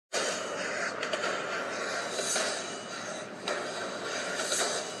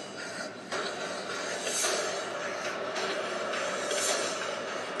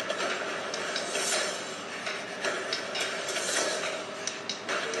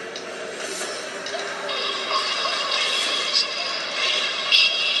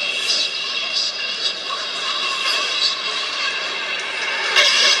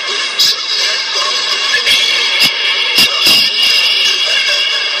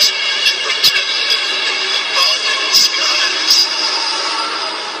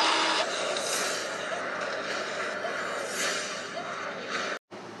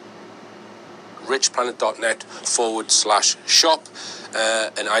richplanet.net/shop.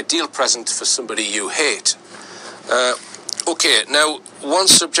 An ideal present for somebody you hate. Okay, now, one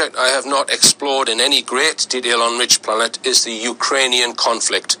subject I have not explored in any great detail on Rich Planet is the Ukrainian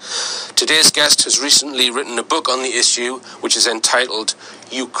conflict. Today's guest has recently written a book on the issue, which is entitled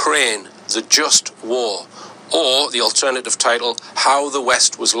Ukraine, the Just War, or the alternative title, How the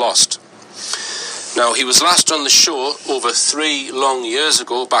West Was Lost. Now, he was last on the show over 3 long years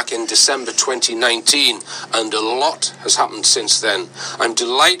ago, back in December 2019, and a lot has happened since then. I'm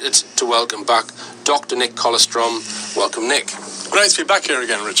delighted to welcome back Dr. Nick Colostrom. Welcome, Nick. Great to be back here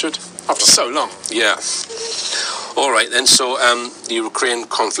again, Richard, after so long. Yeah. All right, then. So, the Ukraine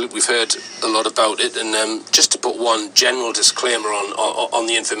conflict, we've heard a lot about it, and just to put one general disclaimer on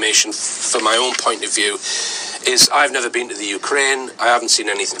the information from my own point of view, is I've never been to the Ukraine. I haven't seen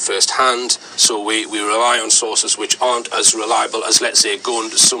anything firsthand, so we rely on sources which aren't as reliable as, let's say, going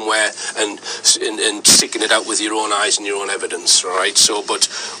to somewhere and seeking it out with your own eyes and your own evidence, all right? So, but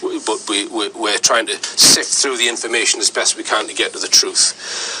we're trying to sift through the information as best we can to get to the truth.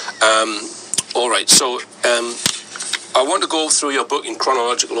 All right, so I want to go through your book in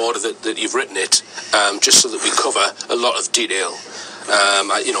chronological order that you've written it, just so that we cover a lot of detail.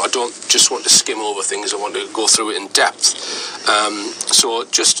 I don't just want to skim over things. I want to go through it in depth. So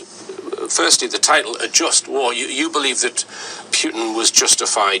just firstly, the title, A Just War. You believe that Putin was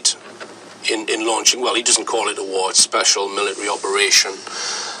justified in launching, well, he doesn't call it a war, it's special military operation.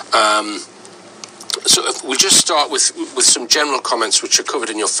 So if we just start with some general comments which are covered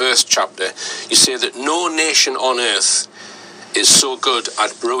in your first chapter. You say that no nation on earth is so good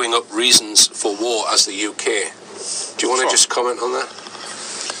at brewing up reasons for war as the UK. Do you want to just comment on that?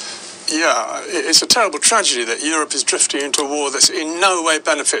 Yeah, it's a terrible tragedy that Europe is drifting into a war that in no way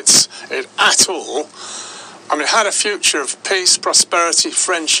benefits it at all. I mean, it had a future of peace, prosperity,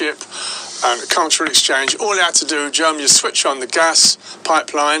 friendship, and cultural exchange. All it had to do, Germany, is switch on the gas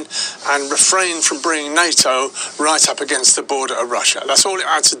pipeline and refrain from bringing NATO right up against the border of Russia. That's all it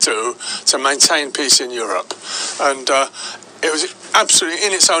had to do to maintain peace in Europe. And it was absolutely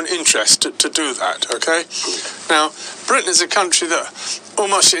in its own interest to do that, okay? Now, Britain is a country that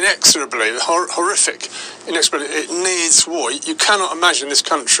almost inexorably, inexorably, it needs war. You cannot imagine this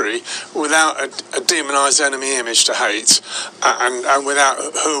country without a demonised enemy image to hate and without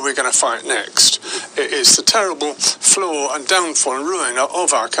who are we going to fight next. It's the terrible flaw and downfall and ruin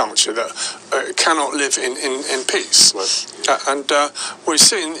of our culture that cannot live in peace. And we've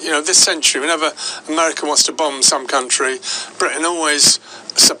seen, this century, whenever America wants to bomb some country, Britain always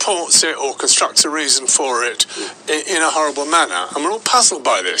supports it or constructs a reason for it in a horrible manner. And we're all puzzled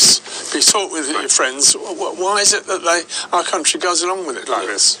by this. You talk with your friends, why is it that our country goes along with it like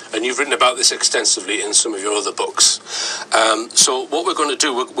this? And you've written about this extensively in some of your other books. So what we're going to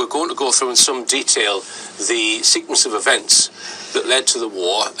do, we're going to go through in some detail the sequence of events that led to the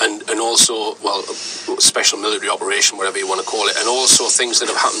war and also, well, special military operation, whatever you want to call it, and also things that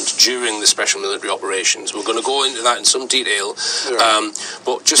have happened during the special military operations. We're going to go into that in some detail. Yeah.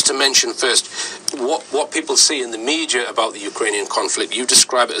 But just to mention first, what people see in the media about the Ukrainian conflict, you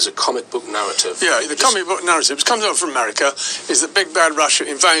describe it as a comic book narrative. Yeah, the comic book narrative, which comes over from America, is that big bad Russia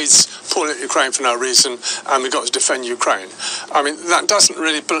invades poor little Ukraine for no reason, and we've got to defend Ukraine. I mean, that doesn't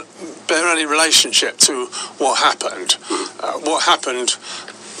really bear any relationship to what happened. What happened,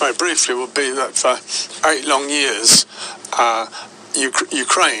 very briefly, would be that for 8 long years,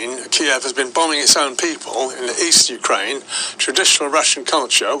 Ukraine, Kiev, has been bombing its own people in the East Ukraine. Traditional Russian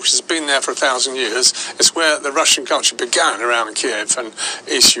culture, which has been there for 1,000 years, is where the Russian culture began, around Kiev and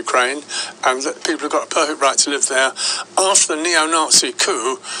East Ukraine, and that people have got a perfect right to live there. After the neo-Nazi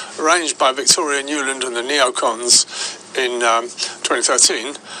coup arranged by Victoria Nuland and the neocons in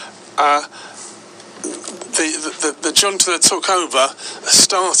 2013, the junta that took over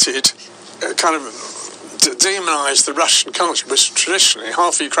started kind of demonised the Russian culture, which traditionally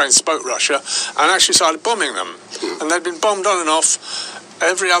half of Ukraine spoke Russia, and actually started bombing them. And they'd been bombed on and off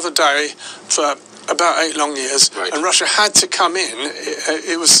every other day for about 8 long years, right. And Russia had to come in.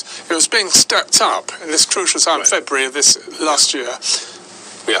 It was being stepped up in this crucial time, right. February of this last year.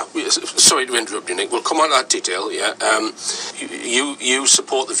 Yeah, sorry to interrupt you, Nick. We'll come on to that detail, yeah. You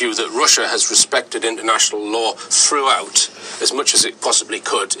support the view that Russia has respected international law throughout as much as it possibly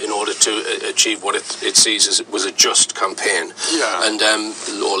could in order to achieve what it sees as was a just campaign. Yeah. And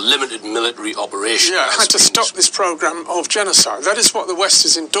or limited military operation. Yeah, it had to stop this program of genocide. That is what the West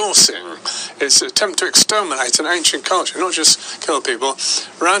is endorsing. It's an attempt to exterminate an ancient culture, not just kill people.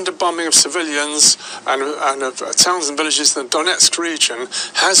 Random bombing of civilians and of towns and villages in the Donetsk region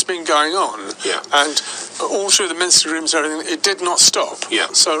has been going on. Yeah. And all through the Minsk agreements and everything, it did not stop. Yeah.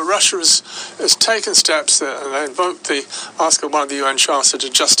 So Russia has taken steps that, and they invoked the Article 1 of the UN Charter to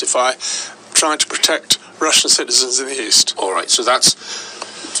justify trying to protect Russian citizens in the East. All right, so that's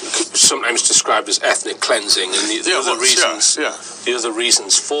sometimes described as ethnic cleansing, and the other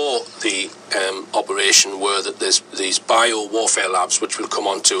reasons for the operation were that there's these bio-warfare labs, which we'll come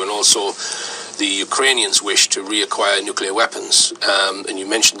on to, and also the Ukrainians wish to reacquire nuclear weapons. And you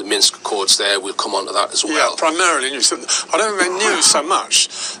mentioned the Minsk Accords there. We'll come on to that as well. Yeah, primarily news. I don't think they knew so much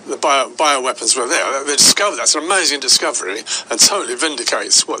the bioweapons were there. They discovered that's an amazing discovery and totally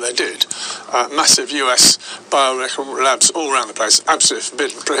vindicates what they did. Massive US bioweapon labs all around the place, absolutely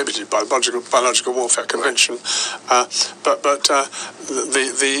forbidden, prohibited by the Biological Warfare Convention. But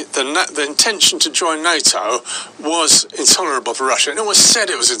the intention to join NATO was intolerable for Russia, and it always said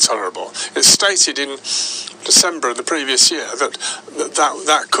it was intolerable. It stated in December of the previous year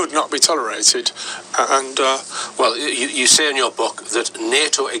that could not be tolerated. Well, you say in your book that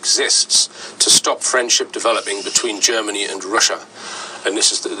NATO exists to stop friendship developing between Germany and Russia. And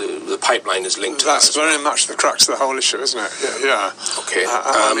this is the pipeline is linked to that. That's very much the crux of the whole issue, isn't it? Yeah. Okay.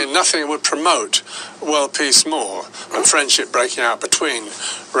 I mean, nothing would promote world peace more than friendship breaking out between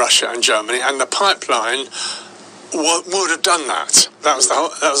Russia and Germany, and the pipeline would have done that. That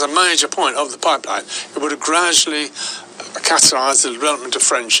was a major point of the pipeline. It would have gradually catalysed the development of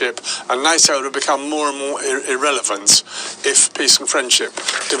friendship, and NATO would have become more and more irrelevant if peace and friendship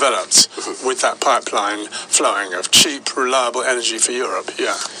developed with that pipeline flowing of cheap, reliable energy for Europe.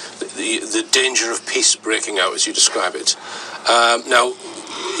 Yeah. The danger of peace breaking out, as you describe it. Now,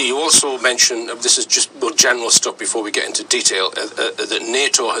 you also mentioned, this is just more general stuff before we get into detail, that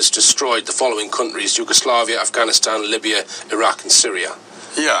NATO has destroyed the following countries: Yugoslavia, Afghanistan, Libya, Iraq and Syria.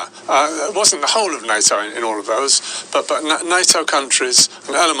 Yeah, it wasn't the whole of NATO in all of those, but NATO countries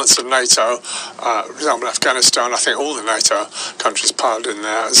and elements of NATO, for example, Afghanistan, I think all the NATO countries piled in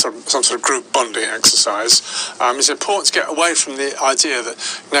there, some sort of group bonding exercise. It's important to get away from the idea that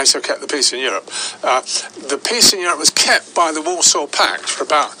NATO kept the peace in Europe. The peace in Europe was kept by the Warsaw Pact for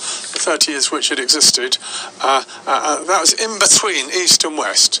about 30 years, which it existed. That was in between East and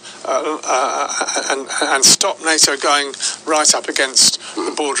West, and stopped NATO going right up against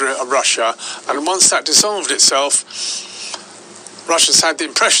the border of Russia. And once that dissolved itself, Russians had the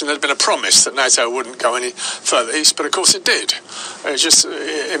impression there'd been a promise that NATO wouldn't go any further east, but of course it did.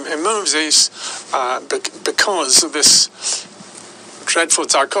 It moves east because of this dreadful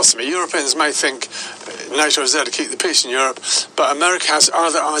dichotomy. Europeans may think NATO is there to keep the peace in Europe, but America has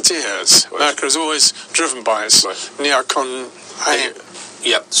other ideas. Right. America is always driven by its neocon.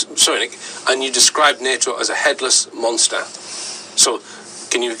 Yeah, sorry, Nick. And you described NATO as a headless monster. So,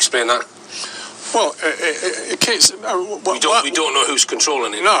 can you explain that? Well, it keeps... we don't know who's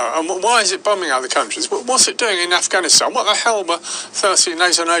controlling it. No, and why is it bombing other countries? What's it doing in Afghanistan? What the hell were 30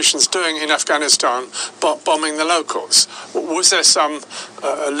 NATO nations doing in Afghanistan bombing the locals? Was there some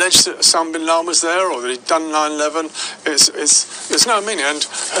alleged that Osama bin Laden was there, or that he'd done 9/11? There's no meaning. And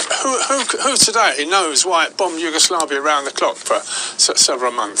who today knows why it bombed Yugoslavia around the clock for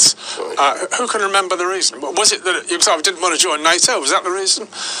several months? Right. Who can remember the reason? Was it that Yugoslavia didn't want to join NATO? Was that the reason?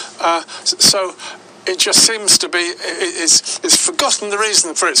 So it just seems to be, it's forgotten the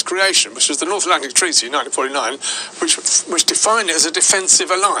reason for its creation, which was the North Atlantic Treaty in 1949, which defined it as a defensive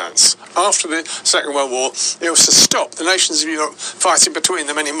alliance. After the Second World War, it was to stop the nations of Europe fighting between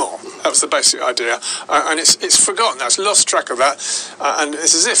them anymore. That was the basic idea. And it's forgotten. That's lost track of that. And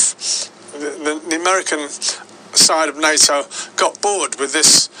it's as if the American side of NATO got bored with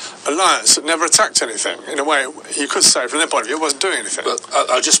this alliance that never attacked anything. In a way, you could say from their point of view, it wasn't doing anything. Well,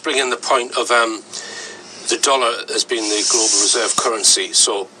 I'll just bring in the point of the dollar has been the global reserve currency.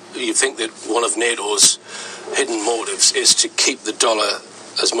 So you think that one of NATO's hidden motives is to keep the dollar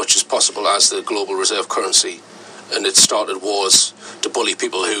as much as possible as the global reserve currency, and it started wars to bully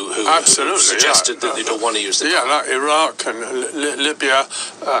people who suggested that they don't want to use the dollar. Yeah, like Iraq and Libya.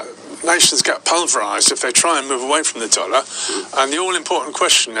 Nations get pulverised if they try and move away from the dollar. And the all-important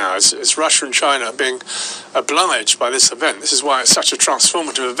question now is Russia and China being obliged by this event. This is why it's such a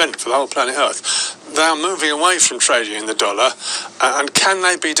transformative event for the whole planet Earth. They are moving away from trading in the dollar, and can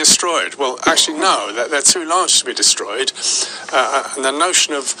they be destroyed? Well, actually, no. They're too large to be destroyed. And the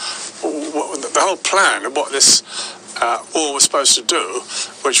notion of the whole plan of what this war was supposed to do,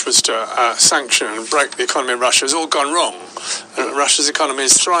 which was to sanction and break the economy of Russia, has all gone wrong. Russia's economy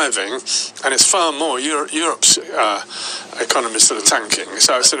is thriving, and it's far more Europe's economies that are tanking.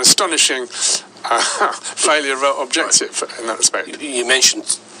 So it's an astonishing failure of objective in that respect. You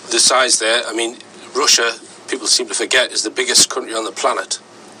mentioned the size there. I mean, Russia people seem to forget, is the biggest country on the planet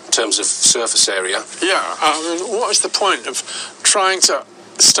in terms of surface area. Yeah, I mean, what is the point of trying to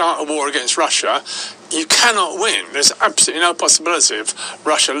start a war against Russia? You cannot win. There's absolutely no possibility of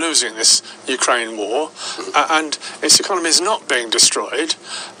Russia losing this Ukraine war, and its economy is not being destroyed.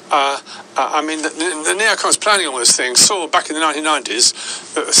 I mean, the neocons planning all this thing saw back in the 1990s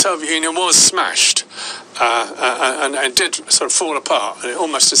that the Soviet Union was smashed and did sort of fall apart, and it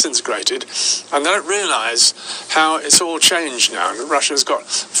almost disintegrated. And they don't realise how it's all changed now. Russia's got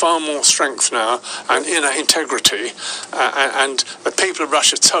far more strength now and inner integrity, and the people of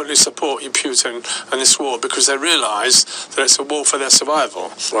Russia totally support Putin and this war because they realise that it's a war for their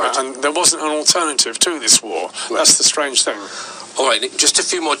survival. Right. And there wasn't an alternative to this war. Right. That's the strange thing. All right, just a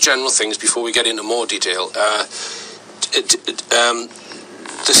few more general things before we get into more detail.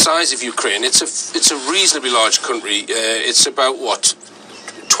 The size of Ukraine, it's a reasonably large country. It's about,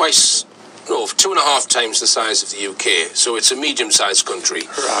 2.5 times the size of the UK, so it's a medium-sized country.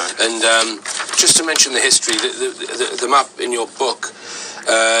 Right. And just to mention the history, the map in your book,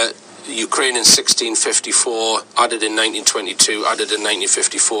 Ukraine in 1654, added in 1922, added in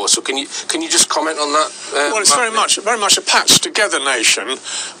 1954. So can you just comment on that? Well, it's very much a patched together nation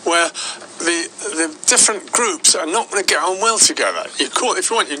where the different groups are not going to get on well together. If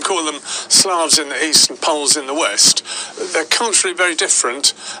you want, you can call them Slavs in the east and Poles in the west. They're culturally very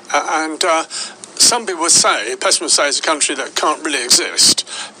different, and some people would say, pessimists would say, it's a country that can't really exist,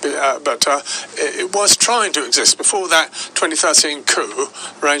 but it was trying to exist. Before that 2013 coup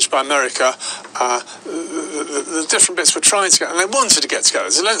arranged by America, the different bits were trying to get, and they wanted to get together.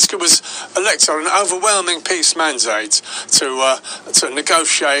 Zelensky was elected on an overwhelming peace mandate to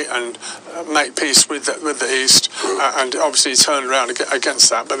negotiate and make peace with the East, and obviously he turned around against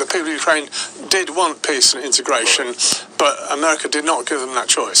that. But the people of Ukraine did want peace and integration, but America did not give them that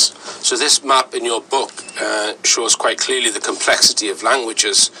choice. So this map in your book shows quite clearly the complexity of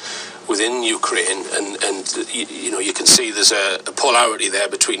languages within Ukraine, and you can see there's a polarity there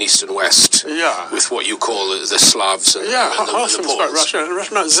between East and West. Yeah. With what you call the Slavs and, half the of them Poles. spoke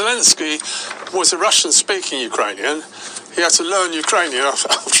Russian. Zelensky was a Russian-speaking Ukrainian. He had to learn Ukrainian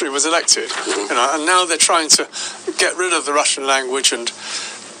after he was elected. Mm-hmm. And now they're trying to get rid of the Russian language and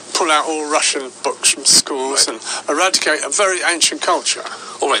pull out all Russian books from schools, right, and eradicate a very ancient culture.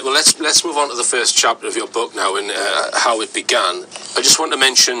 All right, well, let's move on to the first chapter of your book now, and how it began. I just want to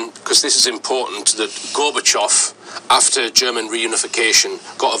mention, because this is important, that Gorbachev, after German reunification,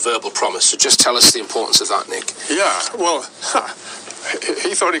 got a verbal promise. So just tell us the importance of that, Nick. Yeah, well,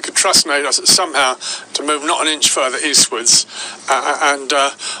 he thought he could trust NATO somehow to move not an inch further eastwards, and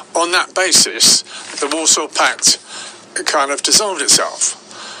on that basis, the Warsaw Pact kind of dissolved itself.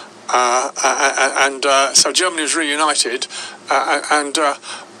 So Germany was reunited, and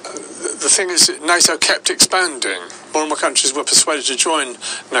the thing is that NATO kept expanding. More and more countries were persuaded to join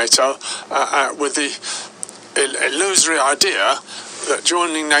NATO with the illusory idea that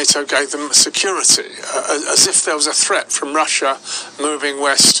joining NATO gave them security, as if there was a threat from Russia moving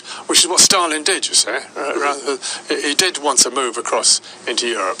west, which is what Stalin did, you see. He did want to move across into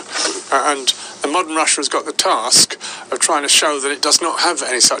Europe. And the modern Russia has got the task of trying to show that it does not have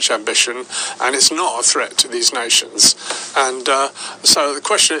any such ambition, and it's not a threat to these nations. And so the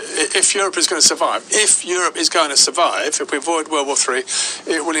question, if Europe is going to survive, if we avoid World War III,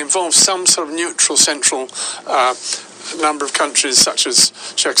 it will involve some sort of neutral central number of countries such as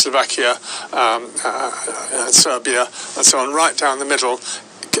Czechoslovakia, Serbia, and so on, right down the middle.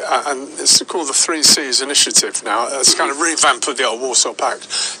 And it's called the 3 Cs Initiative now. It's kind of revamp of the old Warsaw Pact.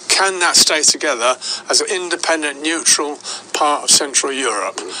 Can that stay together as an independent, neutral part of Central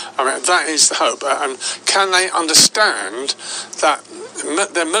Europe? I mean, that is the hope. And can they understand that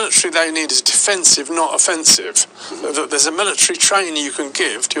the military they need is defensive, not offensive? That there's a military training you can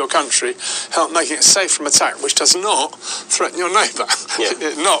give to your country, help making it safe from attack, which does not threaten your neighbour.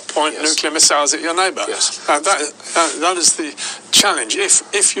 Yeah. Not point nuclear missiles at your neighbour. Yes. That is the challenge,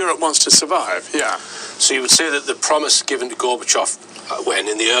 if Europe wants to survive, yeah. So you would say that the promise given to Gorbachev when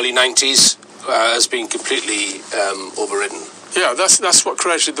in the early 90s has been completely overridden? Yeah, that's what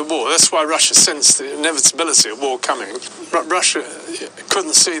created the war. That's why Russia sensed the inevitability of war coming. Russia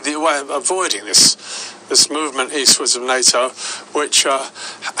couldn't see the way of avoiding this movement eastwards of NATO, which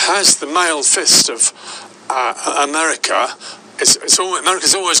has the mailed fist of America.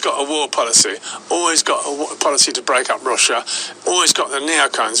 America's always got a war policy, always got a policy to break up Russia, always got the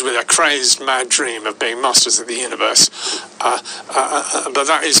neocons with a crazed, mad dream of being masters of the universe. But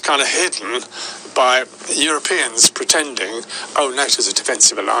that is kind of hidden by Europeans pretending, oh, NATO's a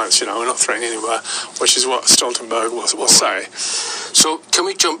defensive alliance, we're not threatening anywhere, which is what Stoltenberg will say. So can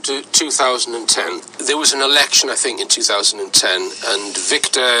we jump to 2010? There was an election, I think, in 2010, and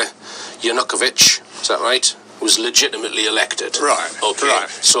Viktor Yanukovych, is that right, was legitimately elected. Right. Okay. Right.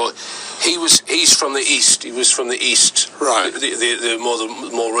 So he's from the east. He was from the east. Right. The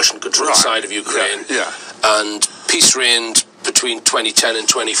more Russian-controlled side of Ukraine. Yeah. And peace reigned between 2010 and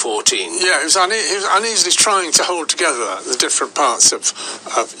 2014. Yeah, he was uneasily trying to hold together the different parts of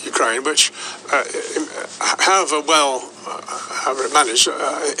Ukraine, which, however it managed,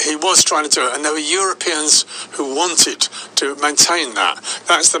 he was trying to do it. And there were Europeans who wanted to maintain that.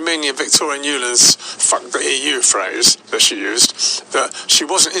 That's the meaning of Victoria Nuland's "fuck the EU" phrase that she used, that she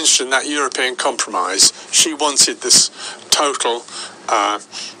wasn't interested in that European compromise. She wanted this total...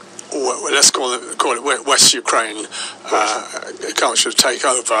 let's call it West Ukraine culture to take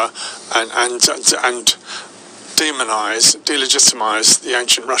over and delegitimize the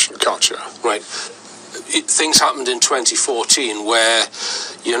ancient Russian culture. Right. Things happened in 2014 where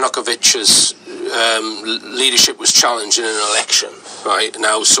Yanukovych's leadership was challenged in an election. Right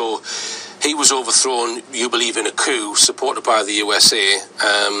now, so he was overthrown. You believe in a coup supported by the USA.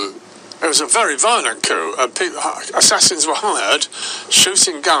 It was a very violent coup. Assassins were hired,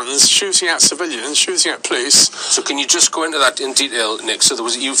 shooting guns, shooting at civilians, shooting at police. So can you just go into that in detail, Nick? So there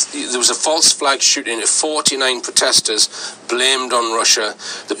was a false flag shooting at 49 protesters blamed on Russia.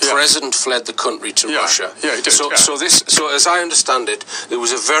 The president fled the country to Russia. Yeah, he did. So as I understand it, there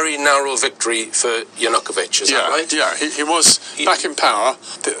was a very narrow victory for Yanukovych. Is that right? Yeah, he was back in power.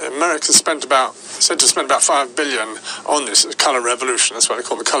 The Americans said to spend about $5 billion on this colour revolution. That's what they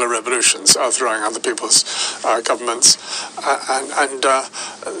call the colour revolutions, overthrowing other people's governments. And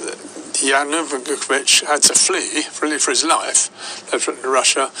Yanukovych had to flee for his life to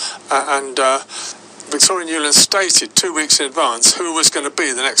Russia. And Victoria Nuland stated 2 weeks in advance who was going to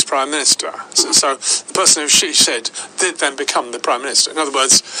be the next Prime Minister. So the person who she said did then become the Prime Minister. In other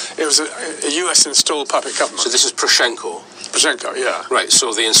words, it was a US-installed puppet government. So this is Poroshenko? Poroshenko, yeah. Right,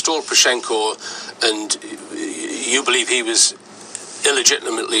 so they installed Poroshenko, and you believe he was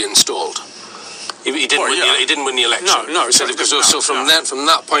illegitimately installed? He didn't win the election. No. So from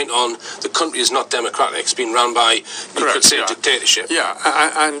that point on, the country is not democratic. It's been run by, you could say, a dictatorship. Yeah,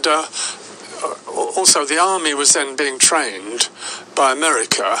 and also the army was then being trained by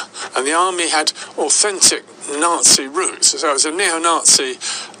America, and the army had authentic Nazi roots. So it was a neo-Nazi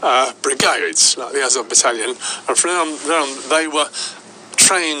brigades, like the Azov Battalion, and from then on they were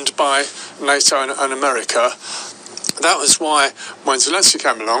trained by NATO and America. That was why when Zelensky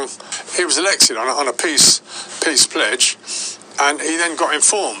came along, he was elected on a peace pledge, and he then got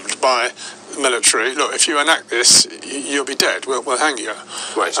informed by the military, look, if you enact this, you'll be dead, we'll hang you.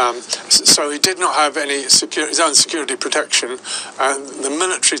 Right. So he did not have any his own security protection, and the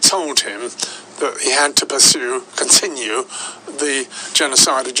military told him that he had to continue the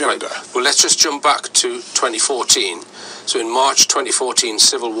genocide agenda. Right. Well, let's just jump back to 2014. So in March 2014,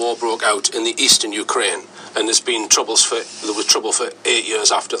 civil war broke out in the eastern Ukraine, and there was trouble for 8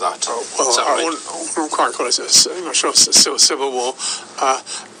 years after that. Oh, well, is that right? I wouldn't quite call it I'm not sure it's still a civil war.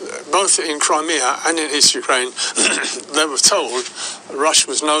 Both in Crimea and in East Ukraine, they were told Russian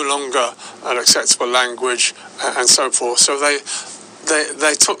was no longer an acceptable language and so forth. So they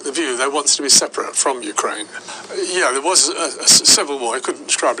took the view they wanted to be separate from Ukraine. Yeah, there was a civil war. I couldn't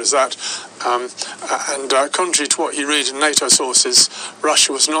describe it as that. And contrary to what you read in NATO sources,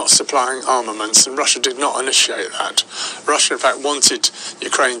 Russia was not supplying armaments, and Russia did not initiate that. Russia, in fact, wanted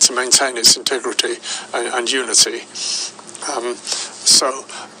Ukraine to maintain its integrity and unity. So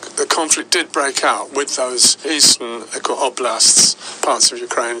the conflict did break out with those eastern oblasts, parts of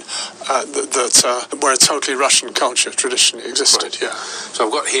Ukraine, where a totally Russian culture traditionally existed. Right. Yeah. So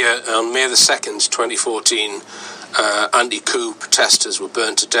I've got here on May the 2nd, 2014, anti-coup protesters were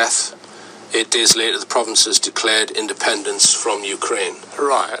burned to death. 8 days later, the provinces declared independence from Ukraine.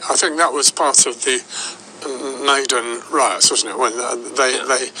 Right. I think that was part of the Maidan riots, wasn't it? When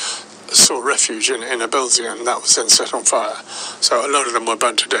they sought refuge in a building, and that was then set on fire. So a lot of them were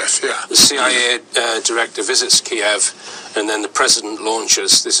burnt to death, yeah. The CIA director visits Kiev, and then the president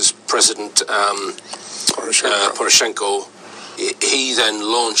launches, this is President Poroshenko. He then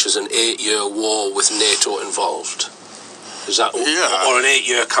launches an 8-year war with NATO involved. Is that or an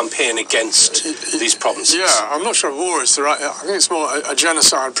 8-year campaign against these provinces? Yeah, I'm not sure war is the right... I think it's more a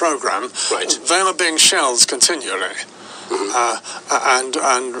genocide program. Right. They are being shelled continually. And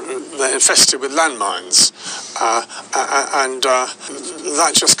they're infested with landmines, and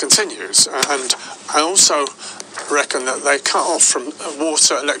that just continues. And also, reckon that they cut off from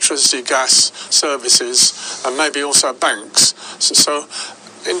water, electricity, gas services, and maybe also banks.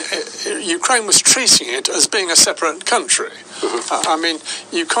 Ukraine was treating it as being a separate country. I mean,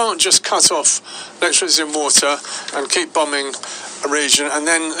 you can't just cut off electricity and water and keep bombing a region and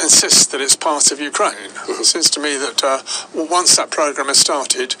then insist that it's part of Ukraine. It seems to me that once that programme has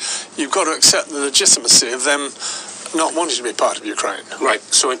started, you've got to accept the legitimacy of them not wanting to be part of Ukraine. Right,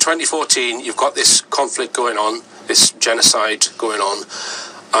 so in 2014, you've got this conflict going on, this genocide going on,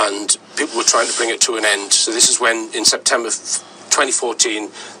 and people were trying to bring it to an end. So this is when, in September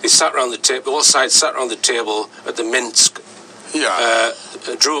 2014, they sat around the table, all sides sat around the table at the Minsk,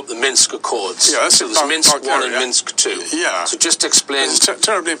 drew up the Minsk Accords. Yeah, so there's Minsk 1 and Minsk 2. Yeah. So just explain... It's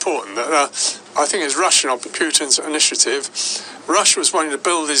terribly important that I think it's Russian or Putin's initiative. Russia was wanting to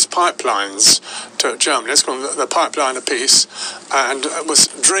build these pipelines to Germany. It's called the pipeline of peace, and was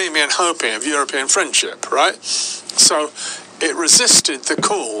dreaming and hoping of European friendship, right? So it resisted the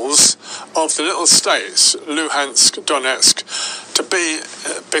calls of the little states, Luhansk, Donetsk, to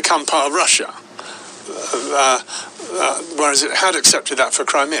become part of Russia. Whereas it had accepted that for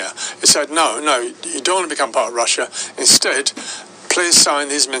Crimea. It said, no, you don't want to become part of Russia. Instead, please sign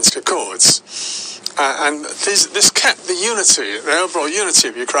these Minsk Accords. And this kept the unity, the overall unity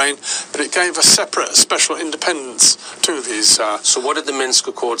of Ukraine, but it gave a separate, special independence to these... So what did the Minsk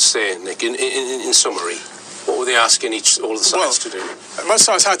Accords say, Nick, in summary? What were they asking all the sides to do? Most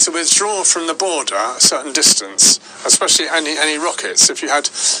sides had to withdraw from the border a certain distance, especially any rockets. If you had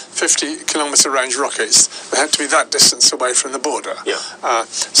 50-kilometre range rockets, they had to be that distance away from the border. Yeah.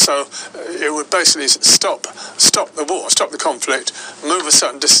 So it would basically stop the war, stop the conflict, move a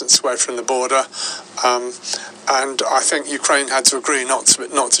certain distance away from the border, and I think Ukraine had to agree not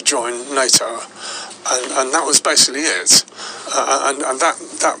to join NATO, and that was basically it. And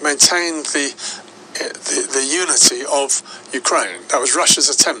that maintained the unity of Ukraine. That was Russia's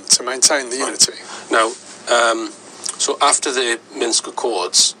attempt to maintain the unity. Now, so after the Minsk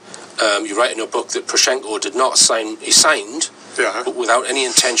Accords, you write in your book that Poroshenko did not sign. He signed, but without any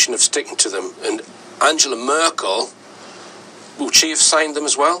intention of sticking to them. And Angela Merkel, would she have signed them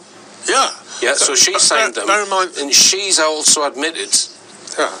as well? Yeah. Yeah, so she signed them. Bear in mind, and she's also admitted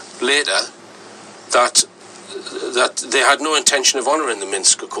later that they had no intention of honouring the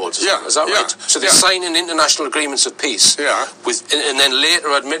Minsk Accords. Is that right? So they're signing international agreements of peace, and then later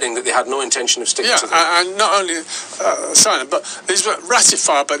admitting that they had no intention of sticking to them. And not only signing, but these were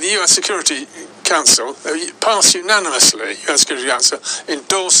ratified by the UN Security Council. They passed unanimously, UN Security Council,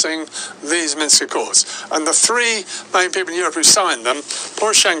 endorsing these Minsk Accords. And the three main people in Europe who signed them,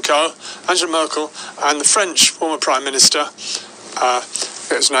 Poroshenko, Angela Merkel, and the French former Prime Minister,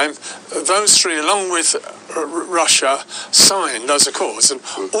 his name, those three, along with Russia, signed those accords. And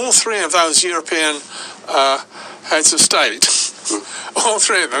all three of those European heads of state, all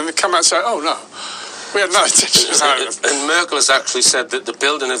three of them, come out and say, oh no, we had no intention of signing them. And Merkel has actually said that the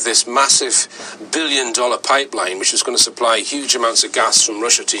building of this massive $1 billion pipeline, which is going to supply huge amounts of gas from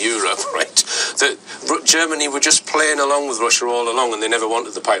Russia to Europe, right, that Germany were just playing along with Russia all along and they never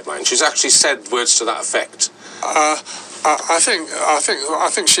wanted the pipeline. She's actually said words to that effect. I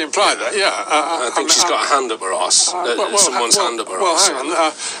think she implied that. Yeah. I think she's got a hand up her arse. Someone's hand up her arse. Hang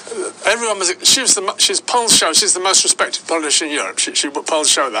on. Everyone was. She's polls show. She's the most respected politician in Europe. Polls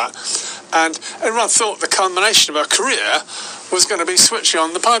show that, and everyone thought the culmination of her career was going to be switching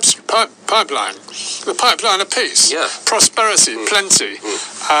on the pipeline, the pipeline of peace, prosperity, plenty,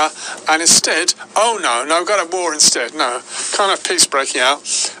 and instead, oh no, we've got a war instead. No, can't have peace breaking out.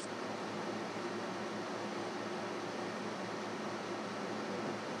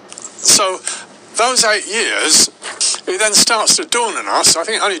 So those 8 years, it then starts to dawn on us. I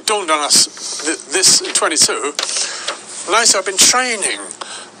think it only dawned on us this in 22. NATO have been training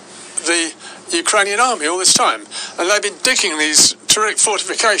the Ukrainian army all this time, and they've been digging these terrific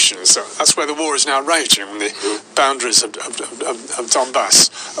fortifications. That's where the war is now raging, on the boundaries of Donbass.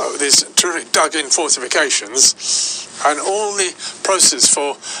 These terrific dug-in fortifications, and all the process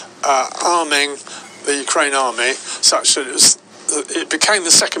for arming the Ukraine army, such that it became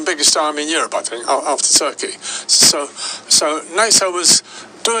the second biggest army in Europe, I think, after Turkey. So NATO was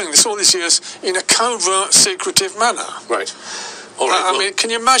doing this all these years in a covert, secretive manner. Right. All right. I mean, can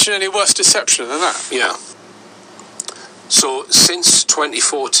you imagine any worse deception than that? Yeah. So since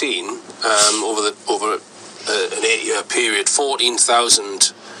 2014, over an 8-year period,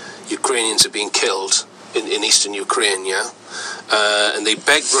 14,000 Ukrainians have been killed in eastern Ukraine. And they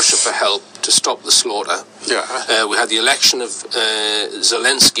begged Russia for help to stop the slaughter. Yeah. We had the election of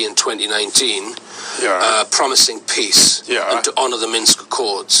Zelensky in 2019, promising peace and to honour the Minsk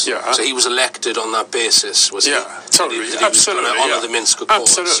Accords. Yeah. So he was elected on that basis, was he? Yeah, totally. That he was going to honour the Minsk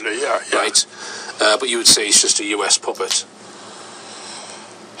Accords. Absolutely, yeah. Right. But you would say he's just a US puppet.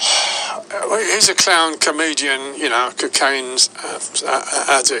 He's a clown, comedian, cocaine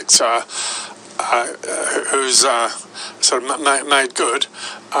addict who's sort of made good.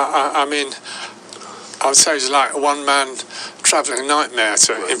 I mean, I would say he's like a one-man travelling nightmare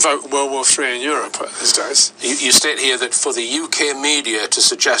to invoke World War III in Europe these days. You state here that for the UK media to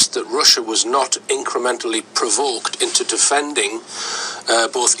suggest that Russia was not incrementally provoked into defending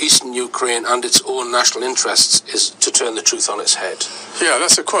both eastern Ukraine and its own national interests is to turn the truth on its head. Yeah,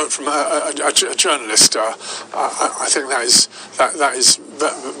 that's a quote from a journalist. I think that is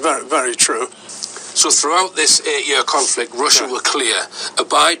very, very true. So throughout this 8-year conflict, Russia were clear: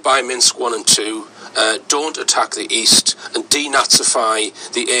 abide by Minsk 1 and 2. Don't attack the East and denazify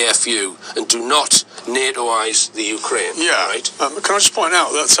the AFU, and do not NATOize the Ukraine. Yeah, right. Can I just point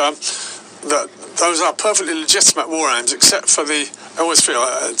out that those are perfectly legitimate war aims, except for I always feel,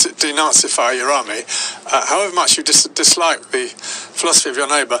 denazify your army. However much you dislike the philosophy of your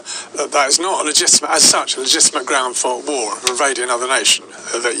neighbour, that is not a legitimate ground for war, invading another nation,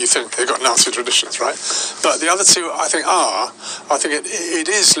 that you think they've got Nazi traditions, right? But the other two, I think it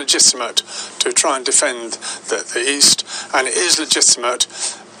is legitimate to try and defend the East, and it is legitimate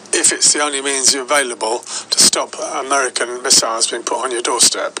if it's the only means available to stop American missiles being put on your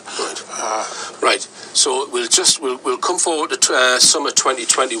doorstep. Right. So we'll come forward to summer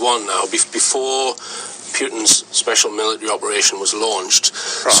 2021 now, before Putin's special military operation was launched.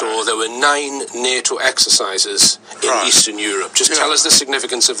 Right. So there were 9 NATO exercises in Eastern Europe. Just tell us the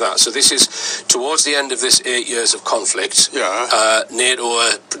significance of that. So this is towards the end of this 8 years of conflict. NATO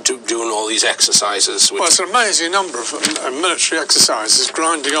are doing all these exercises. Well, it's an amazing number of military exercises,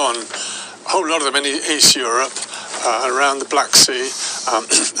 grinding on a whole lot of them in East Europe, around the Black Sea,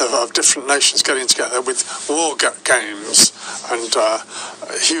 of different nations getting together with war games and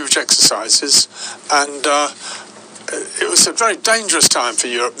huge exercises. And it was a very dangerous time for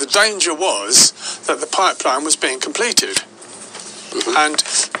Europe. The danger was that the pipeline was being completed. Mm-hmm. And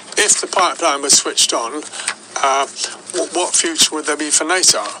if the pipeline was switched on, what future would there be for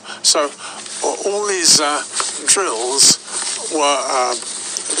NATO? So all these drills were...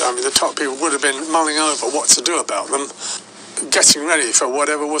 the top people would have been mulling over what to do about them, getting ready for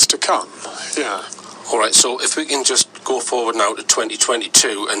whatever was to come. Yeah. All right, so if we can just go forward now to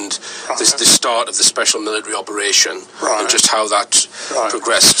 2022 and the start of the special military operation and just how that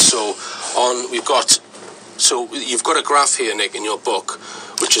progressed. So you've got a graph here, Nick, in your book,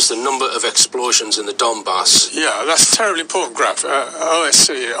 which is the number of explosions in the Donbass. Yeah, that's a terribly important graph.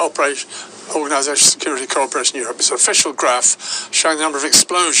 OSCE, Organisation of Security Cooperation Europe. It's an official graph showing the number of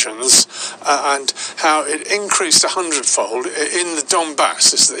explosions and how it increased 100-fold in the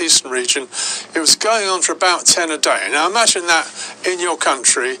Donbass. This is the eastern region. It was going on for about 10 a day. Now imagine that in your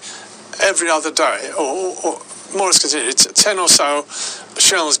country every other day, or more or less continued, 10 or so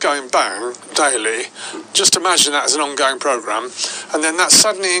shells going bang daily. Just imagine that as an ongoing programme. And then that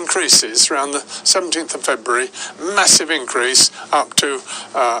suddenly increases around the 17th of February, massive increase up to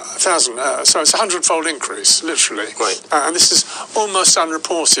 1,000. So it's a 100-fold increase, literally. Right. And this is almost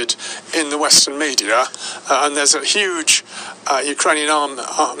unreported in the Western media. And there's a huge Ukrainian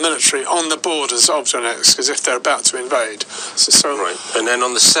military on the borders of Donetsk as if they're about to invade. Right. And then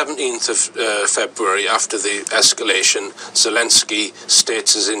on the 17th of February, after the escalation, Zelensky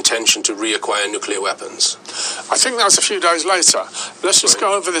states his intention to reacquire nuclear weapons. I think that was a few days later. Let's just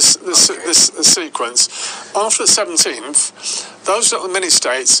go over this sequence. After the 17th, those little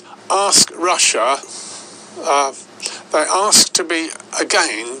mini-states asked Russia, they asked to be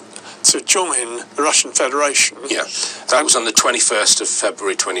again to join the Russian Federation. Yeah, that was on the 21st of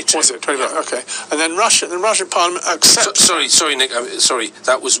February 22. Was it? 21st, okay. And then the Russian Parliament accepted... Sorry, Nick,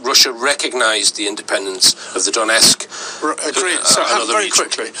 that was Russia recognised the independence of the Donetsk. Agreed. So very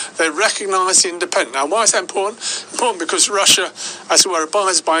quickly, they recognised the independence. Now, why is that important? Important because Russia, as it were,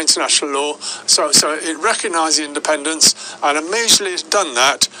 abides by international law, so it recognised the independence, and immediately it's done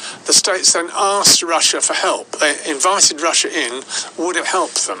that, the states then asked Russia for help. They invited Russia in, would it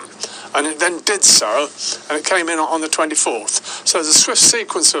help them? And it then did so, and it came in on the 24th. So there's a swift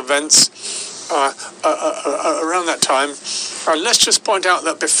sequence of events around that time. And let's just point out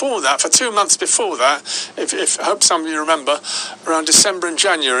that before that, for 2 months before that, if I hope some of you remember, around December and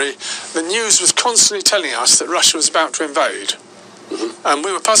January, the news was constantly telling us that Russia was about to invade. And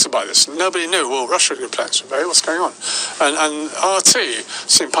we were puzzled by this. Nobody knew, well, Russia had plans to invade, what's going on? And RT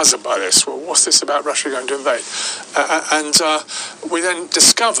seemed puzzled by this. Well, what's this about Russia going to invade? And we then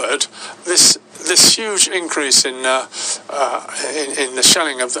discovered this huge increase in the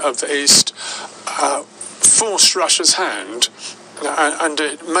shelling of the East forced Russia's hand, and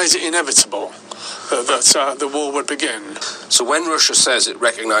it made it inevitable that the war would begin. So when Russia says it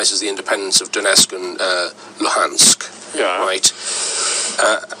recognises the independence of Donetsk and Luhansk, right?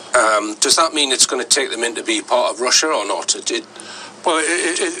 Does that mean it's going to take them in to be part of Russia or not? Well,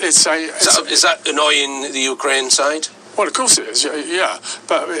 is that annoying the Ukraine side? Well, of course it is, yeah.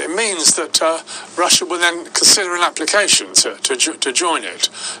 But it means that Russia will then consider an application to join it.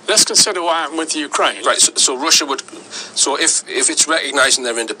 Let's consider what happened with Ukraine. Right, so Russia would... So if it's recognising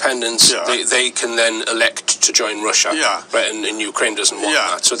their independence, they can then elect to join Russia. Yeah. Right, and Ukraine doesn't want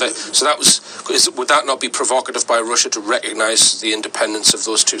that. So that was... would that not be provocative by Russia to recognise the independence of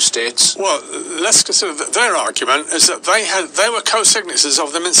those two states? Well, let's consider that their argument is that they were co-signatories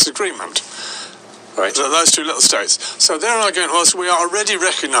of the Minsk Agreement. Right. So those two little states. So their argument was we are already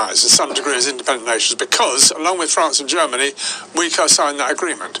recognised in some degree as independent nations because, along with France and Germany, we co-signed that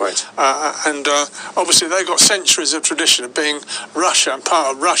agreement. Right. And obviously they've got centuries of tradition of being Russia and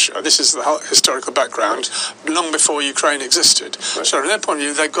part of Russia. This is the whole historical background, long before Ukraine existed. Right. So from their point of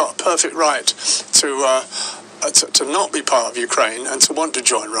view, they've got a perfect right to not be part of Ukraine and to want to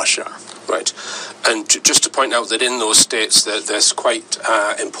join Russia. Right. And just to point out that in those states there's quite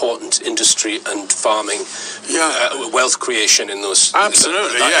important industry and farming, wealth creation in those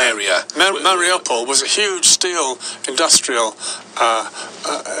that area. Mariupol was a huge steel industrial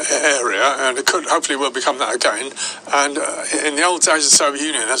area, and it hopefully will become that again. And in the old days of the Soviet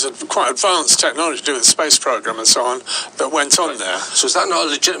Union, there's a quite advanced technology to do with the space program and so on that went on there. So is that not a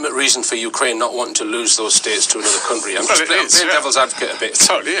legitimate reason for Ukraine not wanting to lose those states to another country? I'm just playing devil's advocate a bit. It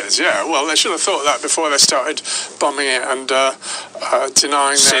totally is, yeah. Well, they should have thought that before they started bombing it and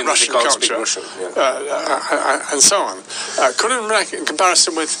denying their Russian culture and so on. Couldn't make it in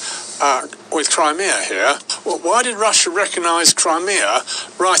comparison with Crimea here. Well, why did Russia recognise Crimea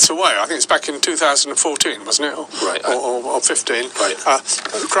right away? I think it's back in 2014, wasn't it? Right. Or 15. Right.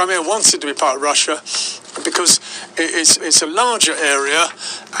 Crimea wanted to be part of Russia because it's a larger area,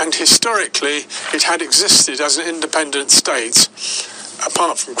 and historically it had existed as an independent state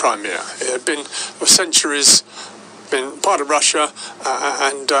apart from Crimea. It had been for centuries been part of Russia,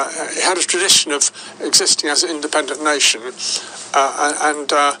 and it had a tradition of existing as an independent nation.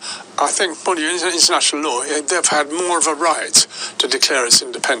 I think, according to international law, they've had more of a right to declare its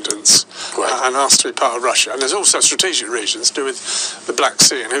independence and ask to be part of Russia. And there's also strategic reasons to do with the Black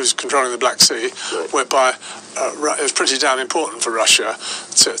Sea and who's controlling the Black Sea, whereby it's pretty damn important for Russia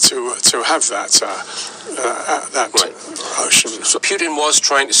to have that ocean. So Putin was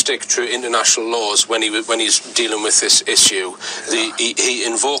trying to stick to international laws when he's dealing with this issue. He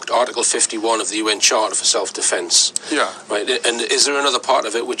invoked Article 51 of the UN Charter for self-defense. Yeah. Right. And is there another part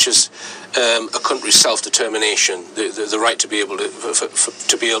of it which is a country's self-determination, the right to be able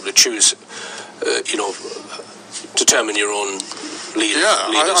to choose, determine your own leaders? Yeah,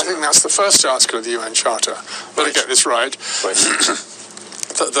 I think that's the first article of the UN Charter. Better get this right.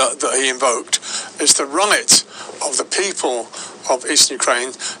 That he invoked is the right of the people of Eastern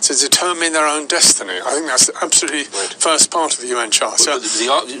Ukraine to determine their own destiny. I think that's the absolutely first part of the UN Charter.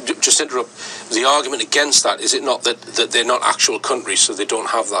 Just to interrupt, the argument against that, is it not that they're not actual countries, so they don't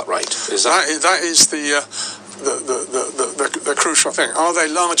have that right? That is the crucial thing. Are they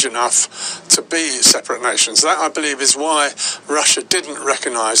large enough to be separate nations? That, I believe, is why Russia didn't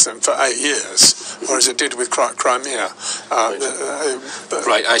recognise them for 8 years, or as it did with Crimea.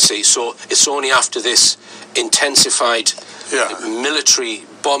 Right, I see. So it's only after this intensified military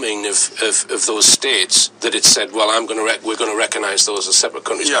bombing of those states that it said, well, we're going to recognise those as separate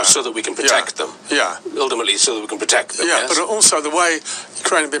countries so that we can protect them. Yeah. Ultimately, so that we can protect them. Yeah, but also the way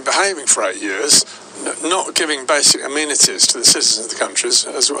Ukraine had been behaving for 8 years, not giving basic amenities to the citizens of the countries,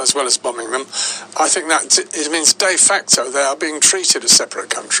 as well as bombing them, I think that it means de facto they are being treated as separate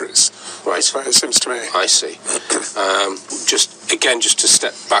countries. Right. That's what it seems to me. I see. Just to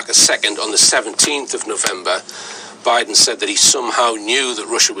step back a second, on the 17th of November, Biden said that he somehow knew that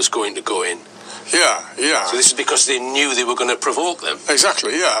Russia was going to go in. Yeah. So this is because they knew they were going to provoke them.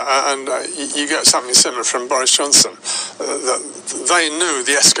 Exactly, yeah. And you get something similar from Boris Johnson. They knew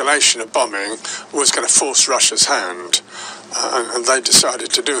the escalation of bombing was going to force Russia's hand, and they decided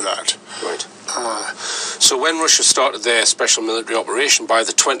to do that. Right. So when Russia started their special military operation, by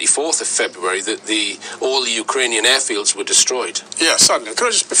the 24th of February, all the Ukrainian airfields were destroyed. Yeah, suddenly. Could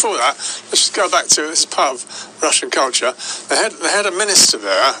I just, before that, let's just go back to, this is part of Russian culture, they had a minister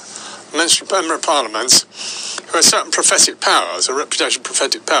there, member of parliament, who had certain prophetic powers, a reputation of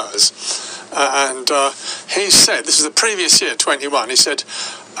prophetic powers, and he said, this is the previous year, 21, he said,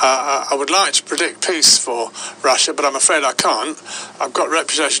 I would like to predict peace for Russia, but I'm afraid I can't. I've got a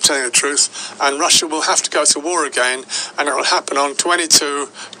reputation of telling the truth, and Russia will have to go to war again, and it will happen on 22/22.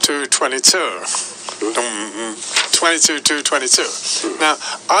 22/22. Now,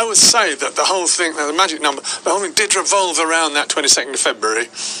 I would say that the whole thing, the magic number, the whole thing did revolve around that 22nd of February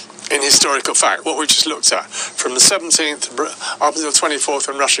in historical fact, what we just looked at. From the 17th up until the 24th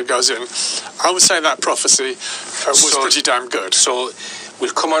when Russia goes in, I would say that prophecy was pretty damn good. So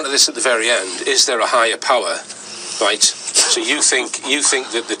we'll come on to this at the very end. Is there a higher power, right? So you think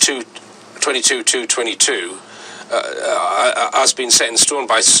that the 22/22 has been set in stone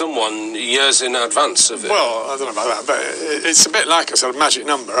by someone years in advance of it? Well, I don't know about that, but it's a bit like a sort of magic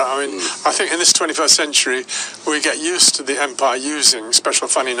number. I mean, I think in this 21st century, we get used to the empire using special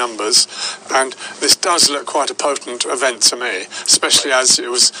funny numbers, and this does look quite a potent event to me, especially as it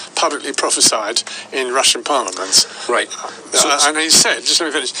was publicly prophesied in Russian parliament. Right. And he said, just let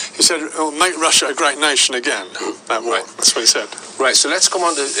me finish, he said, it will make Russia a great nation again, that war. Right. That's what he said. Right, so let's come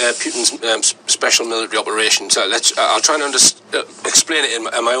on to Putin's special military operation. So I'll try and explain it in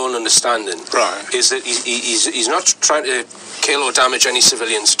my own understanding. Right. Is that he's not trying to kill or damage any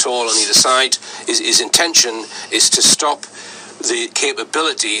civilians at all on either side. His intention is to stop the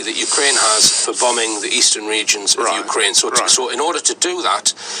capability that Ukraine has for bombing the eastern regions of Ukraine. So in order to do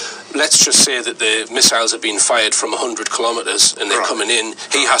that, let's just say that the missiles have been fired from 100 kilometres and they're coming in.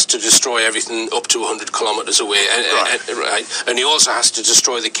 He has to destroy everything up to 100 kilometres away. And he also has to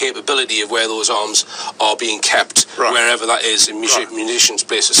destroy the capability of where those arms are being kept, wherever that is, in munitions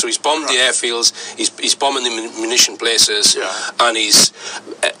places. So he's bombed the airfields, he's bombing the munition places, and he's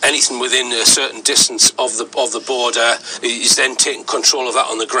anything within a certain distance of the border. He's then taking control of that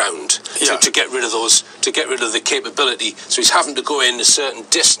on the ground to get rid of the capability. So he's having to go in a certain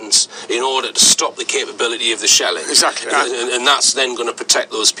distance in order to stop the capability of the shelling. Exactly. And that's then going to protect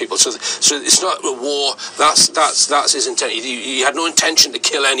those people. So it's not a war. That's his intent. He had no intention to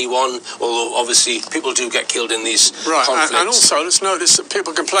kill anyone, although obviously people do get killed in these conflicts. And also let's notice that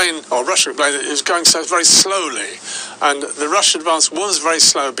people complain, or Russia complain, that it was going so very slowly. And the Russian advance was very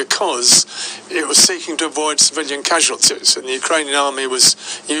slow because it was seeking to avoid civilian casualties. And the Ukrainian army was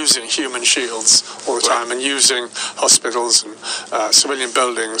using human shields all the time and using hospitals and civilian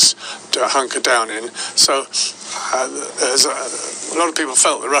buildings to hunker down in. So there's a lot of people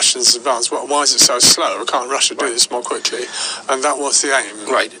felt the Russians advanced. Well, why is it so slow? Can't Russia do this more quickly? And that was the aim.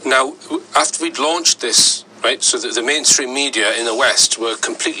 Right. Now, after we'd launched this, so the mainstream media in the West were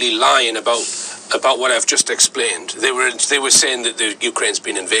completely lying about what I've just explained. They were saying that the Ukraine's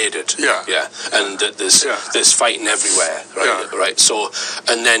been invaded. And that there's fighting everywhere. Right. So,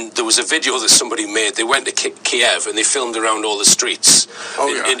 and then there was a video that somebody made. They went to Kiev and they filmed around all the streets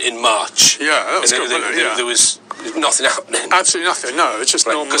in March. That was good. There was nothing happening. Absolutely nothing. No, it's just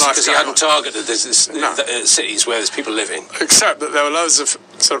normal life. Because he hadn't targeted cities where there's people living. Except that there were loads of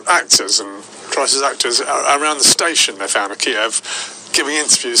sort of actors and crisis actors around the station they found in Kiev, giving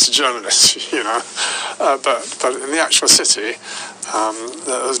interviews to journalists, but in the actual city,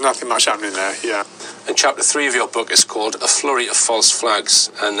 there was nothing much happening there. And chapter 3 of your book is called A Flurry of False Flags,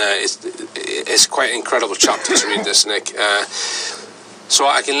 and it's quite an incredible chapter to read this, Nick. So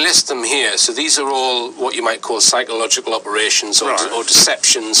I can list them here. So these are all what you might call psychological operations or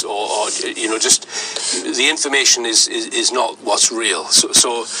deceptions, or just the information is not what's real. So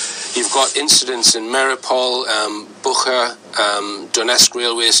you've got incidents in Mariupol, Bucha, Donetsk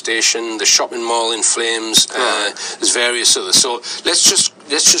railway station, the shopping mall in flames. There's various others. So let's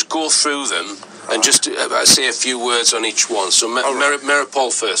just go through them and just say a few words on each one. So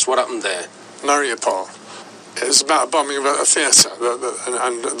Mariupol first. What happened there? Mariupol. It was about a bombing of a theatre,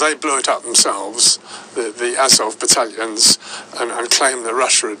 and they blew it up themselves, the Azov battalions, and claimed that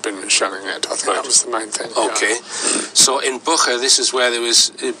Russia had been shelling it. I think that was the main thing. Okay. So in Bucha, this is where there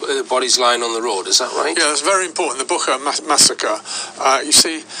was bodies lying on the road, is that right? Yeah, that's very important, the Bucha massacre. You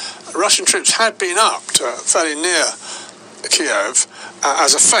see, Russian troops had been up to fairly near Kiev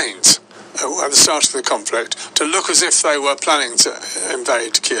as a feint at the start of the conflict, to look as if they were planning to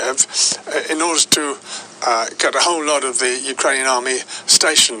invade Kiev in order to got a whole lot of the Ukrainian army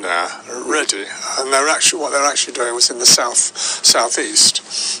stationed there, ready, and what they're actually doing was in the southeast.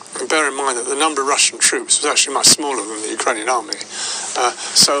 And bear in mind that the number of Russian troops was actually much smaller than the Ukrainian army.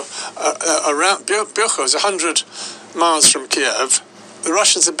 Around Byucha is 100 miles from Kiev. The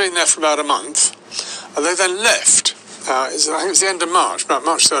Russians had been there for about a month, and they then left. I think it was the end of March, about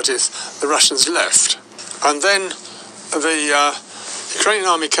March 30th, the Russians left. And then the Ukrainian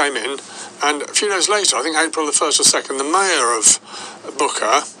army came in, and a few days later, I think April the 1st or 2nd, the mayor of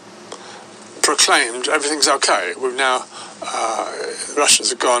Bucha proclaimed everything's okay. We've now, the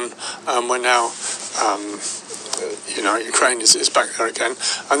Russians are gone, and we're now, Ukraine is back there again.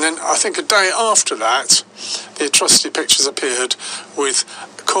 And then I think a day after that, the atrocity pictures appeared with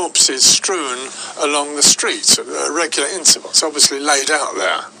corpses strewn along the streets at regular intervals, obviously laid out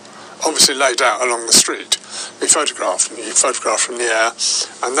there. Obviously laid out along the street. We photographed from the air,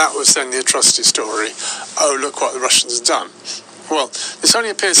 and that was then the atrocity story. Oh, look what the Russians had done. Well, this only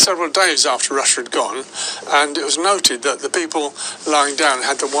appeared several days after Russia had gone, and it was noted that the people lying down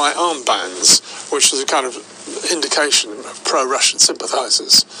had the white armbands, which was a kind of indication of pro-Russian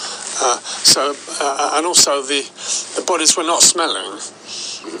sympathisers. And also the bodies were not smelling.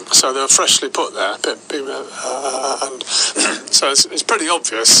 So they were freshly put there, and so it's pretty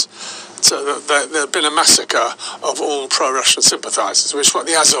obvious that there had been a massacre of all pro-Russian sympathisers, which is what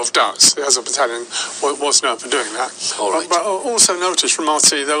the Azov does. The Azov battalion was known for doing that. All right. But also noticed from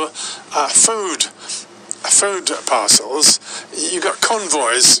RT there were food parcels. You got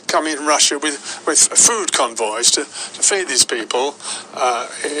convoys coming in Russia with food convoys to feed these people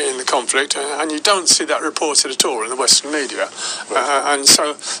in the conflict, and you don't see that reported at all in the Western media. And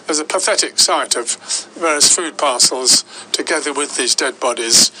so there's a pathetic sight of various food parcels together with these dead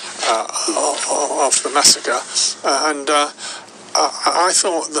bodies after the massacre. I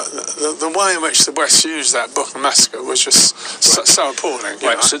thought that the way in which the West used that Bucha massacre was just so appalling.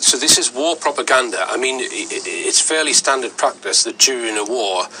 Right, so this is war propaganda. I mean, it's fairly standard practice that during a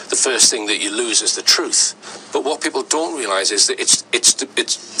war, the first thing that you lose is the truth. But what people don't realise is that it's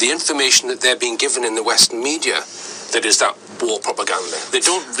the information that they're being given in the Western media that is that war propaganda. They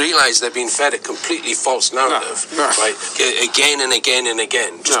don't realise they're being fed a completely false narrative, right? Again and again and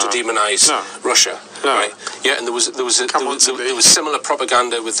again, just to demonise Russia. Right. Yeah, and there was similar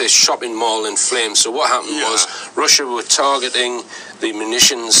propaganda with this shopping mall in flames. So what happened was Russia were targeting the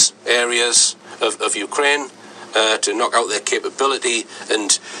munitions areas of Ukraine to knock out their capability, and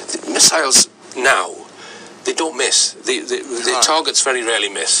the missiles now, they don't miss. The targets very rarely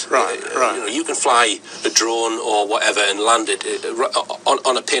miss. Right. You can fly a drone or whatever and land it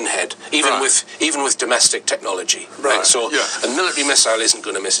on a pinhead, even with domestic technology. Right. So a military missile isn't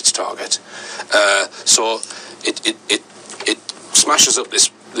going to miss its target. So it smashes up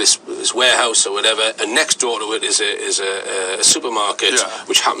this warehouse or whatever, and next door to it is a supermarket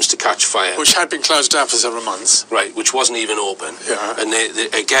which happens to catch fire, which had been closed down for several months. Right, which wasn't even open. Yeah. And they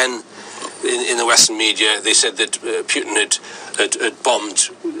again. In the Western media, they said that Putin had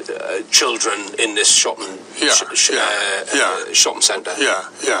bombed children in this shopping centre.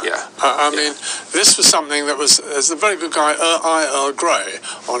 I mean, this was something that was. There's a very good guy, Earl Grey,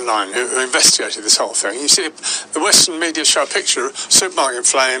 online who investigated this whole thing. You see, the Western media show a picture of supermarket in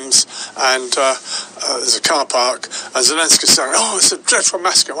flames, and there's a car park, and Zelensky's saying, "Oh, it's a dreadful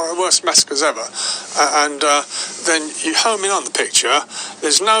massacre, one of the worst massacres ever." And then you home in on the picture.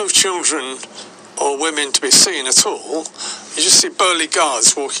 There's no children or women to be seen at all. You just see burly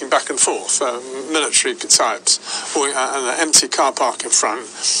guards walking back and forth, military types, and an empty car park in front.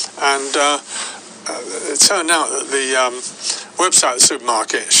 And it turned out that the website of the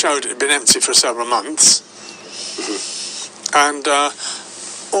supermarket showed it had been empty for several months. And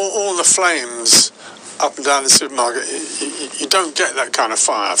all the flames up and down the supermarket, you don't get that kind of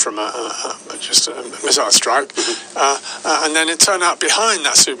fire from just a missile strike. And then it turned out behind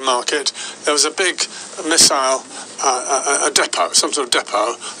that supermarket there was a big missile, a depot, some sort of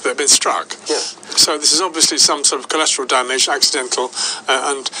depot that had been struck. Yeah. So this is obviously some sort of collateral damage, accidental,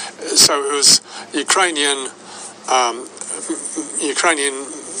 and so it was Ukrainian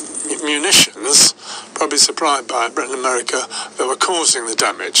munitions, probably supplied by Britain and America, that were causing the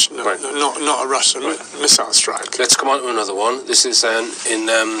damage, not a Russian missile strike. Let's come on to another one. This is in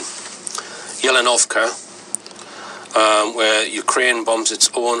Yelenovka, where Ukraine bombs its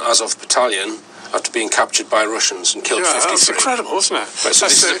own Azov battalion after being captured by Russians and killed 53. That's incredible, isn't it? Right, so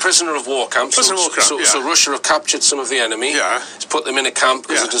this is a prisoner of war camp. So Russia have captured some of the enemy. Yeah. It's put them in a camp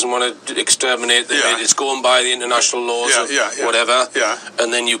because it doesn't want to exterminate them. Yeah. It's going by the international laws or whatever. Yeah.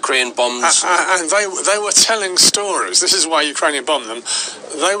 And then Ukraine bombs. And they were telling stories. This is why Ukraine bombed them.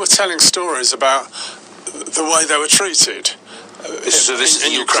 They were telling stories about the way they were treated. So this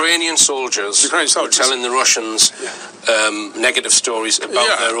is Ukrainian soldiers were telling the Russians negative stories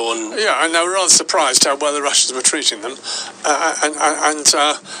about their own... Yeah, and they were rather surprised how well the Russians were treating them. And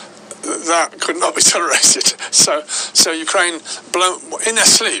that could not be tolerated. So Ukraine, in their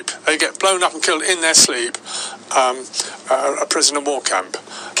sleep, they get blown up and killed in their sleep, a prisoner of war camp.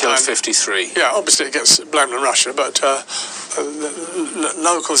 Killed 53. Yeah, obviously it gets blamed on Russia, but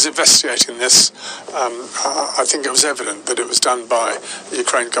locals investigating this, I think it was evident that it was done by the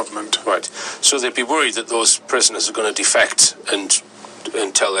Ukrainian government. Right. So they'd be worried that those prisoners are going to defect and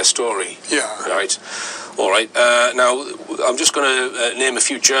tell their story. Yeah. Right. All right. Now, I'm just going to name a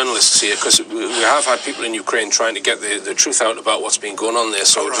few journalists here, because we have had people in Ukraine trying to get the truth out about what's been going on there.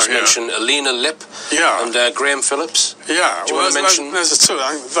 So I'll just mention Alina Lip and Graham Phillips. Yeah. Do you want to mention? There's the two.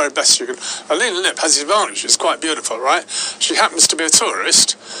 I think the very best you can. Alina Lip has the advantage. She's quite beautiful, right? She happens to be a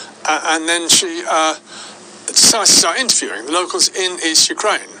tourist, and then she decides to start interviewing the locals in East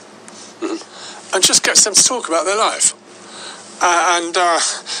Ukraine, and just gets them to talk about their life. And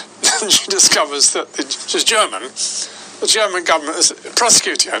she discovers that she's German. The German government is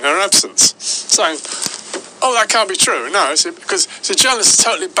prosecuting her in her absence, saying, "Oh, that can't be true." No, because the journalists are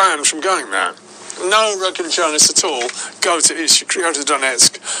totally banned from going there. No regular journalists at all go to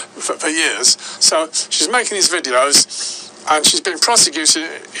Donetsk for years. So she's making these videos, and she's being prosecuted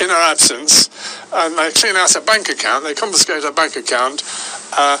in her absence. And they clean out her bank account. They confiscate her bank account,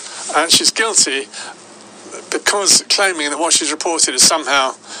 and she's guilty, because claiming that what she's reported is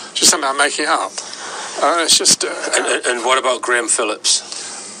she's somehow making it up. It's just. And what about Graham Phillips?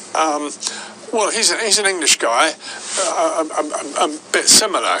 Well, he's an English guy, a bit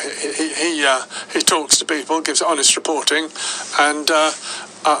similar. He talks to people, gives honest reporting, and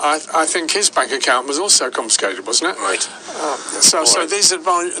I think his bank account was also confiscated, wasn't it? Right. So these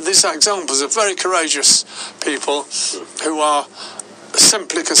are examples of very courageous people who are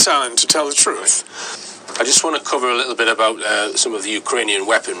simply concerned to tell the truth. I just want to cover a little bit about some of the Ukrainian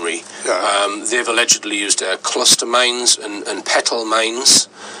weaponry. Yeah. They've allegedly used cluster mines and petal mines.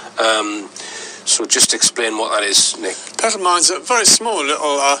 So just explain what that is, Nick. Petal mines are very small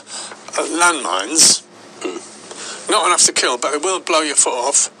little landmines. Not enough to kill, but they will blow your foot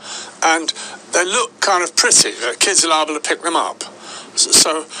off. And they look kind of pretty. Kids are liable to pick them up.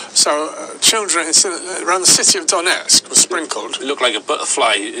 So children around the city of Donetsk were sprinkled. It looked like a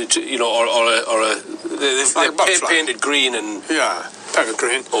butterfly, they're painted green and painted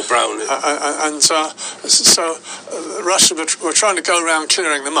green or brown. So Russia were trying to go around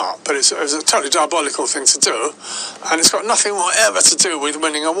clearing them up, but it was a totally diabolical thing to do, and it's got nothing whatever to do with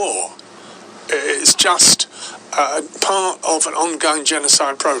winning a war. It's just part of an ongoing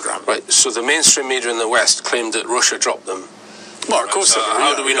genocide program. Right. So the mainstream media in the West claimed that Russia dropped them. Well, of course.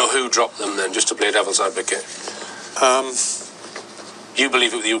 How do we know who dropped them then, just to play devil's advocate? You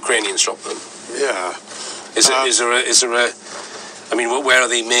believe that the Ukrainians dropped them? Yeah. Is there a? I mean, where are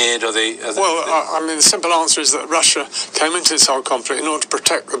they made? I mean, the simple answer is that Russia came into this whole conflict in order to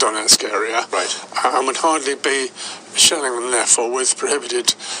protect the Donetsk area, right, and would hardly be shelling them, therefore, with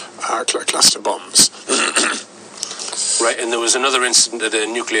prohibited cluster bombs. Right, and there was another incident at a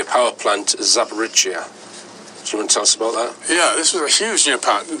nuclear power plant, Zaporizhzhia. Do you want to tell us about that? Yeah, this was a huge nuclear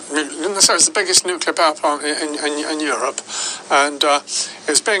power. Didn't I say it was the biggest nuclear power plant in Europe, and it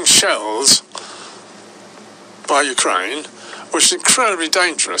was being shelled by Ukraine, which is incredibly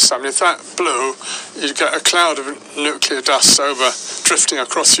dangerous. I mean, if that blew, you'd get a cloud of nuclear dust drifting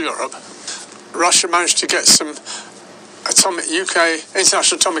across Europe. Russia managed to get some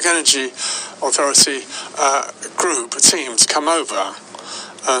International Atomic Energy Authority group, a team, to come over,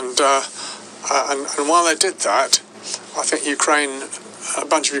 and while they did that, I think a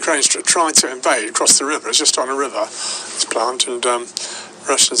bunch of Ukrainians tried to invade across the river. It's just on a river, this plant, and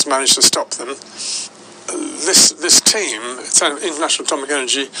Russians managed to stop them. This team, International Atomic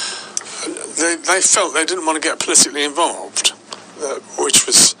Energy, they felt they didn't want to get politically involved, which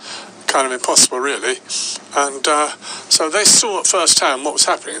was kind of impossible, really. And so they saw at first hand what was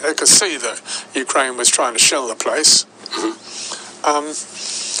happening. They could see that Ukraine was trying to shell the place.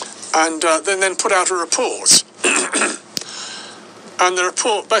 And then put out a report. And the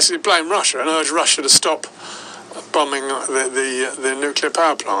report basically blamed Russia and urged Russia to stop bombing the nuclear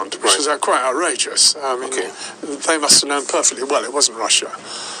power plant, which is quite outrageous. I mean, they must have known perfectly well it wasn't Russia.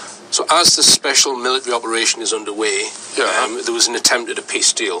 So as the special military operation is underway, there was an attempt at a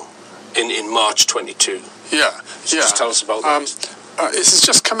peace deal in March 22. Yeah. So just tell us about that. This has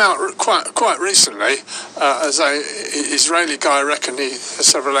just come out quite recently, as a Israeli guy reckoned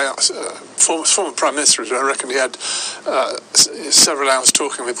several hours, former Prime Minister, I reckon he had several hours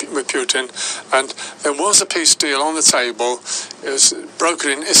talking with Putin, and there was a peace deal on the table. It was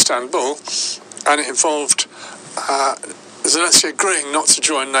brokered in Istanbul, and it involved Zelensky agreeing not to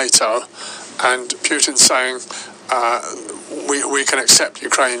join NATO, and Putin saying, we can accept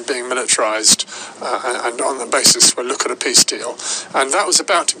Ukraine being militarised, and on the basis we'll look at a peace deal. And that was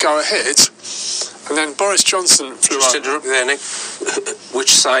about to go ahead, and then Boris Johnson flew up. Just to interrupt you there, Nick.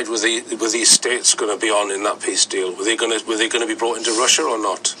 Which side were these states going to be on in that peace deal? Were they going to be brought into Russia or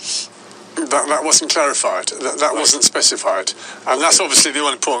not? That wasn't clarified. That wasn't specified, and that's obviously the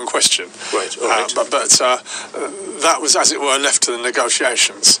all important question. Right. All right. But that was, as it were, left to the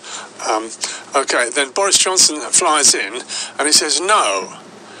negotiations. Okay. Then Boris Johnson flies in, and he says, "No,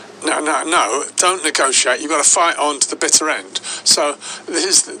 don't negotiate. You've got to fight on to the bitter end." So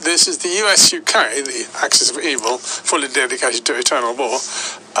this is the US-UK, the axis of evil, fully dedicated to eternal war,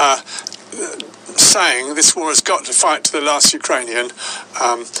 saying this war has got to fight to the last Ukrainian,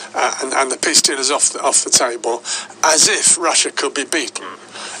 and the peace deal is off the table, as if Russia could be beaten.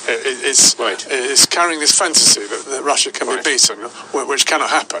 It's carrying this fantasy that Russia can be beaten, which cannot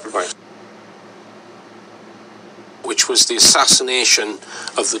happen. Right. Which was the assassination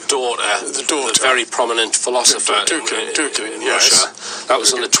of the daughter of a very prominent philosopher in Russia. That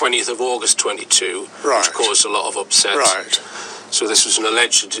was on the 20th of August 22, which caused a lot of upset. Right. So this was an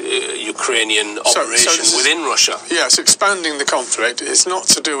alleged Ukrainian operation within Russia. Yes, expanding the conflict. It's not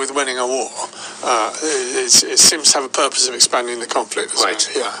to do with winning a war. It seems to have a purpose of expanding the conflict. Right.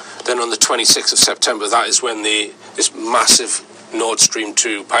 Yeah. Then on the 26th of September, that is when this massive Nord Stream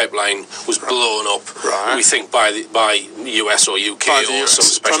 2 pipeline was blown up. Right. We think by US or UK or some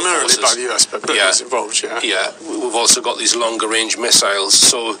special primarily forces. by the US, but Britain was involved. Yeah. Yeah. We've also got these longer range missiles.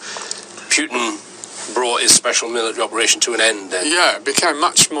 So Putin brought his special military operation to an end then. Yeah, it became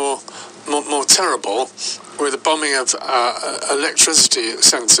much more terrible with the bombing of electricity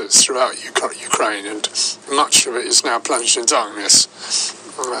centres throughout Ukraine, and much of it is now plunged in darkness.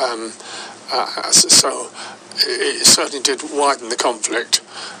 So it certainly did widen the conflict,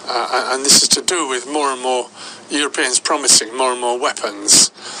 and this is to do with more and more Europeans promising more and more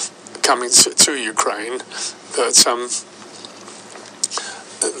weapons coming to Ukraine, that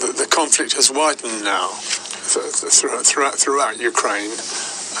the conflict has widened now throughout Ukraine,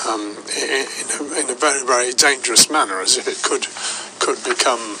 in a very, very dangerous manner, as if it could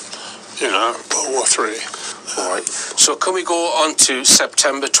become, World War III. All right. So can we go on to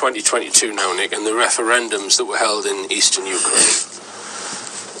September 2022 now, Nick, and the referendums that were held in eastern Ukraine?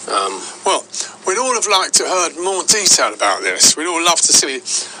 Well, we'd all have liked to have heard more detail about this. We'd all love to see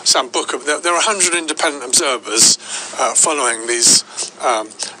some book of. There are 100 independent observers following these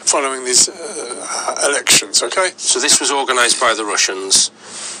elections. Okay. So this was organised by the Russians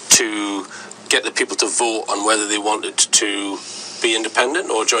to get the people to vote on whether they wanted to be independent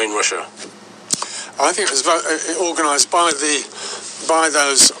or join Russia. I think it was organised by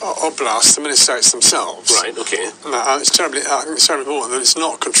those oblasts, the mini-states themselves. Right. Okay. I think it's terribly important that it's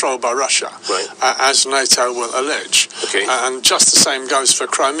not controlled by Russia, right, as NATO will allege. Okay. And just the same goes for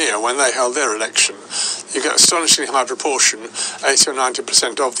Crimea when they held their election. You get astonishingly high proportion, 80 or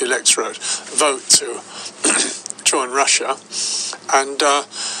 90% of the electorate vote to join Russia, and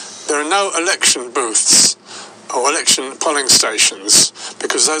there are no election booths or election polling stations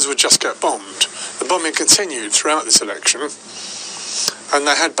because those would just get bombed. The bombing continued throughout this election, and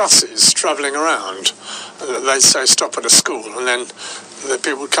they had buses travelling around. They'd say stop at a school, and then the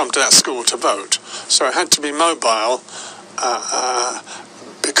people would come to that school to vote. So it had to be mobile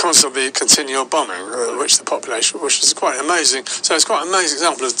because of the continual bombing, which is quite amazing. So it's quite an amazing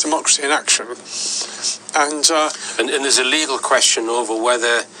example of democracy in action. And there's a legal question over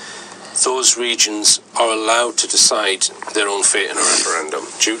whether those regions are allowed to decide their own fate in a referendum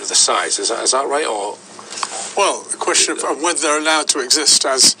due to the size. Is that right? Or well, the question of whether they're allowed to exist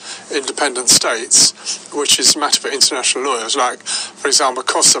as independent states, which is a matter for international lawyers. Like, for example,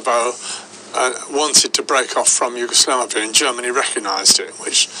 Kosovo wanted to break off from Yugoslavia, and Germany recognised it,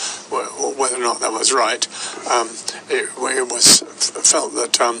 which, whether or not that was right, it was felt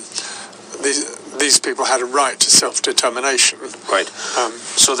that these people had a right to self-determination. Right.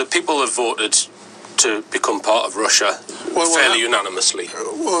 So the people have voted to become part of Russia fairly unanimously.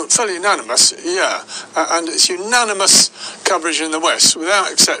 Well, fairly unanimous, yeah. And it's unanimous coverage in the West,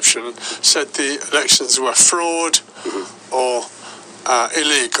 without exception, said the elections were fraud or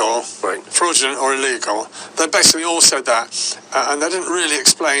illegal, right, fraudulent or illegal. They basically all said that, and they didn't really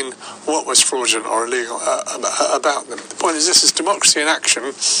explain what was fraudulent or illegal about them. The point is, this is democracy in action.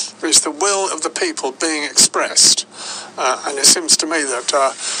 It's the will of the people being expressed. And it seems to me that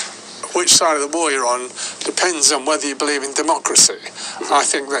which side of the war you're on depends on whether you believe in democracy. I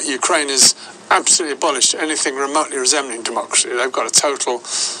think that Ukraine has absolutely abolished anything remotely resembling democracy. They've got a total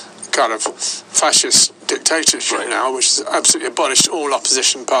kind of fascist dictatorship now, which has absolutely abolished all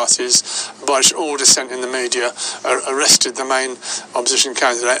opposition parties, abolished all dissent in the media, arrested the main opposition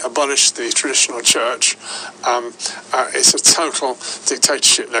candidate, abolished the traditional church. It's a total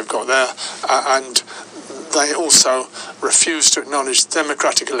dictatorship they've got there, and they also refuse to acknowledge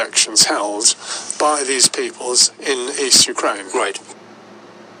democratic elections held by these peoples in East Ukraine. Right.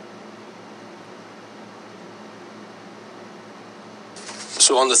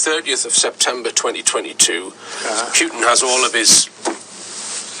 So on the 30th of September 2022, Putin has all of his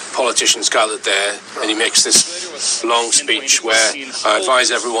politicians gathered there, and he makes this long speech where I advise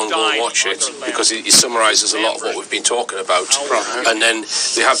everyone go and watch it, because he summarises a lot of what we've been talking about. Right. And then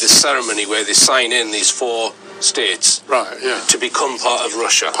they have this ceremony where they sign in these 4 states to become part of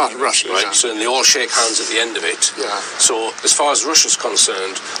Russia. Part of Russia, right? So and they all shake hands at the end of it. Yeah. So as far as Russia's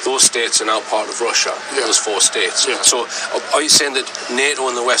concerned, those states are now part of Russia, those 4 states. Yeah. So are you saying that NATO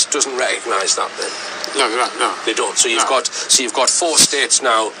in the West doesn't recognise that then? No. They don't. So you've got 4 states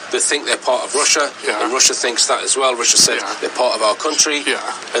now that think they're part of Russia, and Russia thinks that as well. Russia said they're part of our country,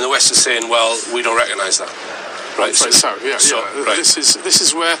 and the West is saying, well, we don't recognise that. Right. Right. This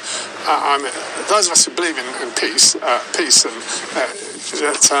is where those of us who believe in peace and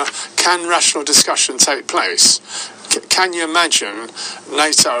that can rational discussion take place? Can you imagine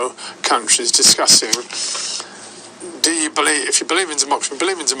NATO countries discussing? If you believe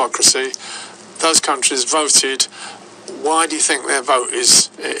in democracy, those countries voted. Why do you think their vote is?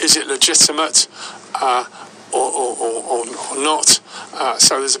 Is it legitimate or not?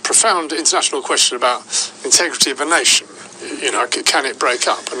 So there's a profound international question about integrity of a nation. Can it break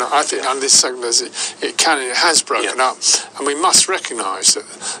up? And I think under this segment it can and it has broken up. And we must recognise that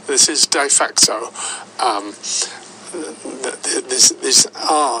this is de facto. These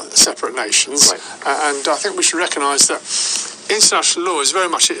are separate nations, and I think we should recognise that international law has very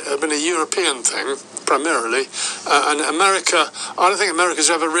much been a European thing primarily, and America. I don't think America's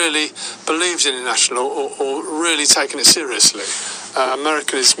ever really believed in international law or really taken it seriously.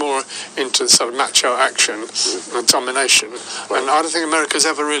 America is more into sort of macho action and domination, and I don't think America's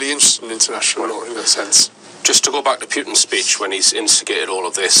ever really interested in international law in that sense. Just to go back to Putin's speech when he's instigated all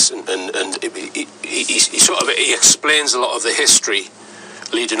of this, and he explains a lot of the history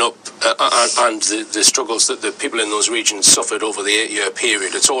leading up and the struggles that the people in those regions suffered over the 8-year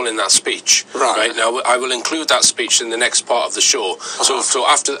period. It's all in that speech. Right. Now, I will include that speech in the next part of the show. So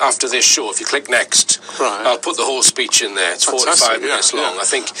after this show, if you click next, I'll put the whole speech in there. It's fantastic. 45 minutes long. I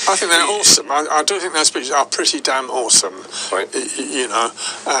think they're awesome. I do think their speeches are pretty damn awesome. Right.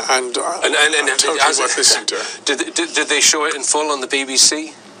 And totally worth listening to. Did they show it in full on the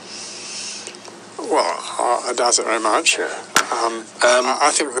BBC? Well, I doubt it very much. I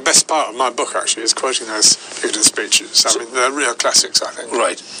think the best part of my book actually is quoting those Putin speeches. I mean, they're real classics, I think.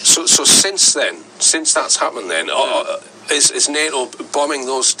 Right. So since that's happened then, is NATO bombing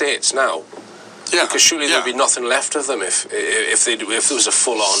those states now? Yeah. Because surely there'd be nothing left of them if there was a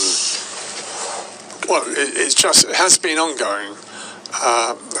full on. Well, it has been ongoing.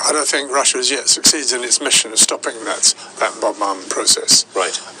 I don't think Russia has yet succeeded in its mission of stopping that bombardment process.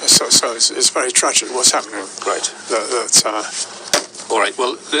 Right. So it's very tragic what's happening. Right. That all right.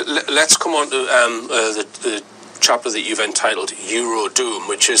 Well, let's come on to the chapter that you've entitled Euro Doom,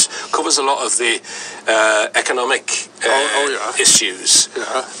 which covers a lot of the economic issues.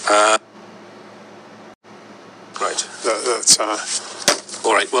 Yeah. Right.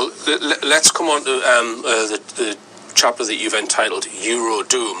 All right. Well, let's come on to the chapter that you've entitled Euro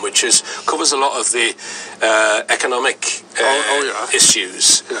Doom, which covers a lot of the economic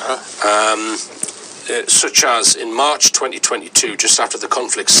issues. Yeah. Such as in March 2022, just after the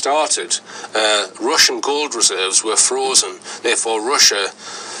conflict started, Russian gold reserves were frozen. Therefore, Russia,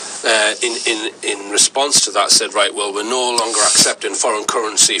 in response to that, said, right, well, we're no longer accepting foreign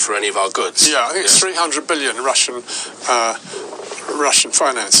currency for any of our goods. Yeah, I think it's 300 billion Russian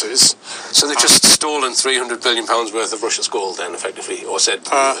finances. So they've just stolen £300 billion worth of Russia's gold then, effectively, or said,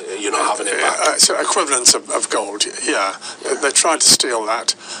 you're not having it back. It's equivalent of gold, yeah. They tried to steal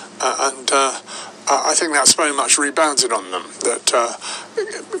that, and I think that's very much rebounded on them, that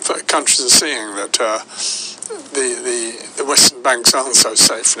countries are seeing that the Western banks aren't so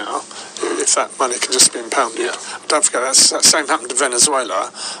safe now, if that money can just be impounded. Yeah. Don't forget, that same happened to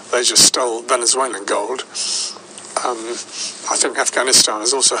Venezuela. They just stole Venezuelan gold. I think Afghanistan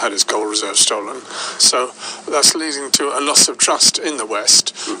has also had its gold reserve stolen. So that's leading to a loss of trust in the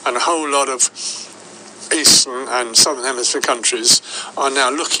West, and a whole lot of Eastern and Southern Hemisphere countries are now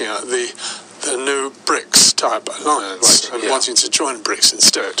looking at the new BRICS type alliance and wanting to join BRICS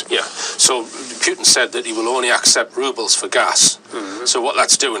instead. Yeah. So Putin said that he will only accept rubles for gas. So what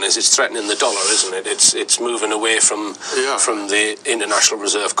that's doing is it's threatening the dollar, isn't it? It's moving away from the international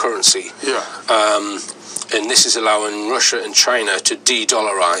reserve currency. Yeah. And this is allowing Russia and China to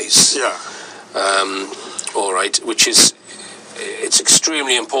de-dollarize. Yeah. All right, which is it's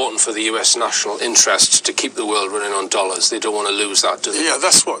extremely important for the US national interest to keep the world running on dollars. They don't want to lose that, do they? Yeah,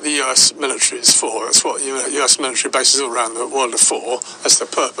 that's what the US military is for. That's what US military bases all around the world are for. That's the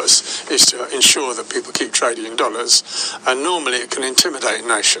purpose, is to ensure that people keep trading in dollars. And normally it can intimidate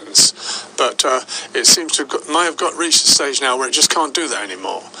nations. But it seems to may have reached a stage now where it just can't do that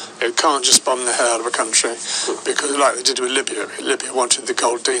anymore. It can't just bomb the hell out of a country, because like they did with Libya. Libya wanted the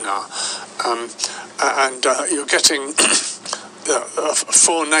gold dinar. And you're getting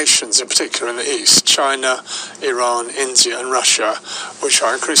four nations in particular in the East, China, Iran, India and Russia, which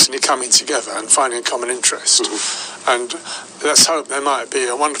are increasingly coming together and finding a common interest. And let's hope there might be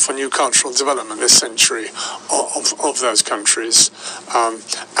a wonderful new cultural development this century of those countries.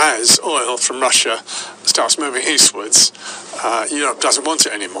 As oil from Russia starts moving eastwards, Europe doesn't want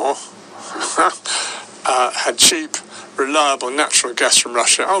it anymore. Had cheap, reliable natural gas from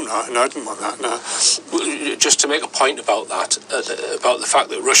Russia. Oh no, I didn't want that. No. Just to make a point about that, about the fact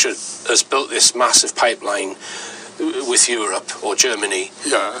that Russia has built this massive pipeline with Europe or Germany,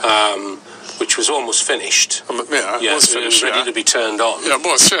 which was almost finished. It was finished. It was ready to be turned on. Yeah, it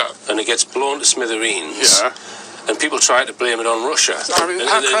was. Yeah. And it gets blown to smithereens. Yeah. And people try to blame it on Russia. I mean,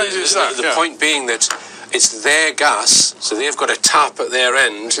 how crazy is that? The point being that it's their gas, so they've got a tap at their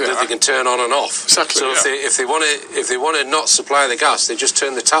end that they can turn on and off. Exactly. So if they want to not supply the gas, they just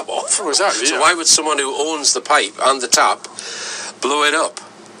turn the tap off. Oh, exactly. So why would someone who owns the pipe and the tap blow it up?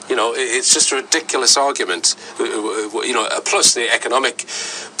 You know, it's just a ridiculous argument. You know, plus the economic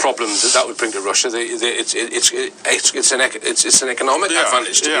problems that would bring to Russia. It's an economic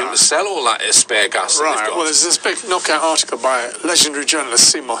advantage to be able to sell all that spare gas. That they've got. Well, there's this big knockout article by legendary journalist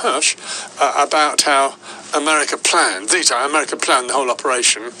Seymour Hersh about how America planned the whole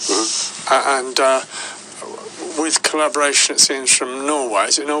operation, and with collaboration, it seems, from Norway.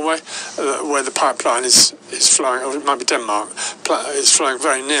 Is it Norway? Where the pipeline is flowing, or it might be Denmark, it's flowing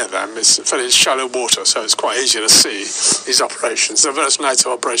very near them. It's fairly shallow water, so it's quite easy to see these operations. There are various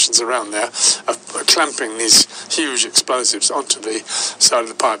NATO operations around there of clamping these huge explosives onto the side of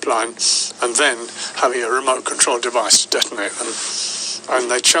the pipeline and then having a remote control device to detonate them. And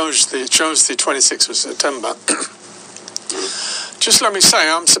they chose the 26th of September. Just let me say,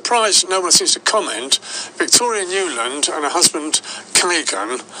 I'm surprised no one seems to comment. Victoria Newland and her husband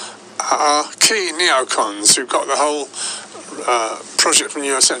Kagan are key neocons who've got the whole project from the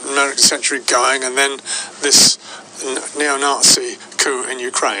American century going, and then this neo-Nazi coup in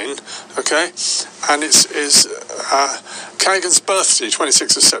Ukraine, okay? And it's Kagan's birthday,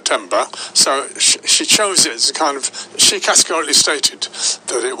 26th of September, so she chose it as a kind of, she categorically stated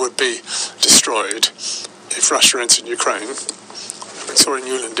that it would be destroyed if Russia entered Ukraine. Victoria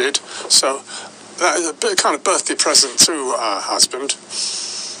Newland did. So that is a kind of birthday present to her husband.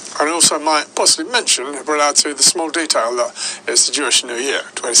 And I also might possibly mention, if we're allowed to, the small detail that it's the Jewish New Year,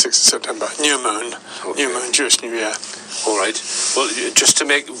 26th of September, New Moon, New Moon, Jewish New Year. All right. Well, just to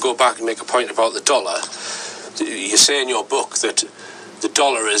go back and make a point about the dollar, you say in your book that the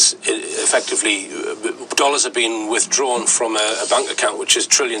dollar is effectively, dollars are being withdrawn from a bank account which is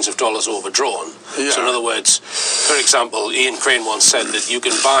trillions of dollars overdrawn. Yeah. So in other words, for example, Ian Crane once said that you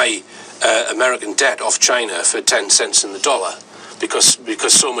can buy American debt off China for 10 cents in the dollar because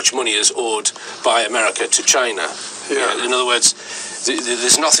so much money is owed by America to China. Yeah. In other words,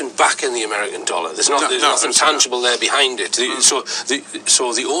 there's nothing back in the American dollar. There's nothing tangible there behind it. So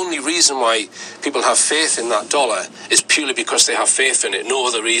the only reason why people have faith in that dollar is purely because they have faith in it. No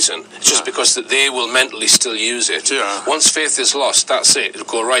other reason. It's just because that they will mentally still use it. Yeah. Once faith is lost, that's it. It'll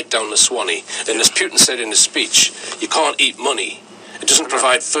go right down the Swanee. And as Putin said in his speech, you can't eat money. It doesn't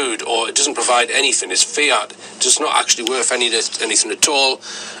provide food, or it doesn't provide anything. It's fiat. It's not actually worth anything at all,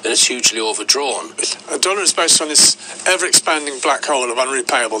 and it's hugely overdrawn. A dollar is based on this ever-expanding black hole of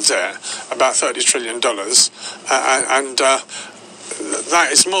unrepayable debt, about $30 trillion, and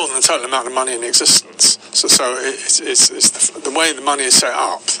that is more than the total amount of money in existence. So it's the way the money is set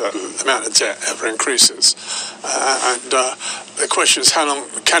up, the amount of debt ever increases. And the question is, how long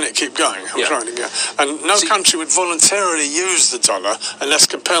can it keep going? And no country would voluntarily use the dollar unless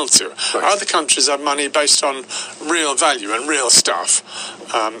compelled to. Right. Other countries have money based on real value and real stuff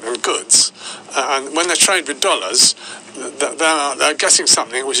and goods. And when they trade with dollars, they're getting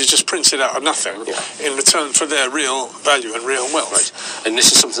something which is just printed out of nothing in return for their real value and real wealth. Right. And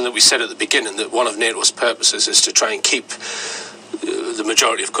this is something that we said at the beginning, that one of NATO's purposes is to try and keep the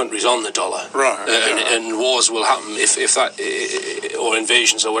majority of countries on the dollar. Right. And wars will happen if that, or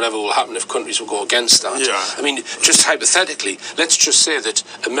invasions or whatever will happen if countries will go against that. Yeah. I mean, just hypothetically, let's just say that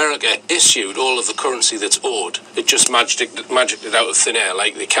America issued all of the currency that's owed. It just magicked it out of thin air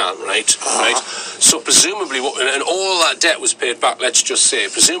like they can, right? Right. So presumably, and all that debt was paid back, let's just say,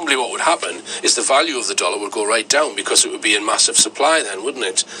 presumably what would happen is the value of the dollar would go right down, because it would be in massive supply then, wouldn't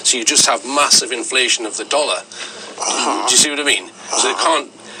it? So you just have massive inflation of the dollar. Do you see what I mean? So it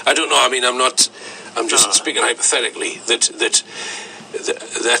can't. I don't know. I mean, I'm just speaking hypothetically that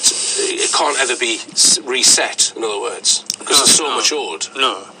it can't ever be reset. In other words, because there's so much owed.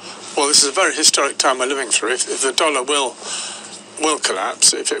 No. Well, this is a very historic time we're living through. If the dollar will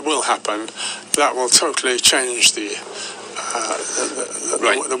collapse, if it will happen, that will totally change the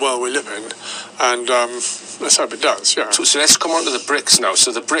world we live in, and let's hope it does. Yeah. So let's come on to the BRICS now.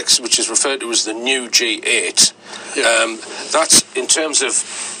 So the BRICS, which is referred to as the new G8, that's, in terms of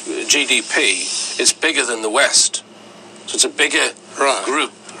GDP, it's bigger than the West. So it's a bigger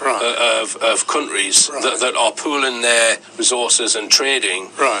group of countries that are pooling their resources and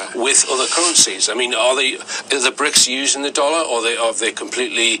trading with other currencies. I mean, are the BRICS using the dollar, or have they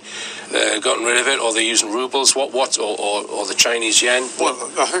completely gotten rid of it, or are they using rubles? Or the Chinese yen? Well,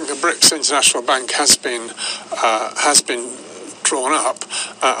 I think the BRICS International Bank has been drawn up.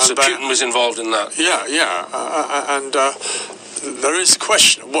 So Putin was involved in that? Yeah. And there is a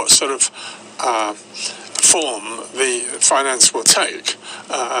question of what sort of form the finance will take,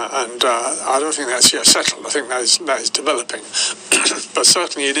 and I don't think that's yet settled. I think that is developing. But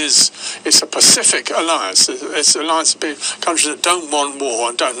certainly it's a Pacific alliance. It's an alliance of countries that don't want war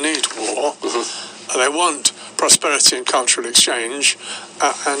and don't need war. They want prosperity and cultural exchange,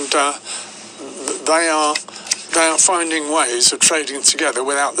 and they are finding ways of trading together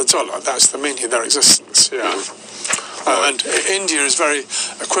without the dollar. That's the meaning of their existence. Yeah. And India is very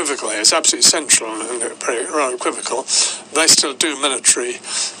equivocal here. It's absolutely central and very equivocal. They still do military,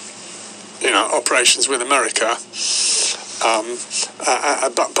 operations with America.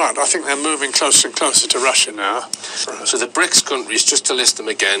 But I think they're moving closer and closer to Russia now. So the BRICS countries, just to list them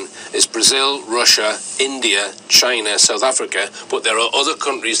again, is Brazil, Russia, India, China, South Africa. But there are other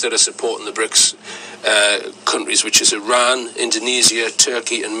countries that are supporting the BRICS countries, which is Iran, Indonesia,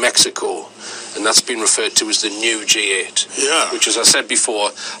 Turkey, and Mexico. And that's been referred to as the new G8, which, as I said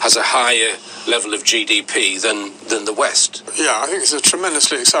before, has a higher level of GDP than the West. Yeah, I think it's a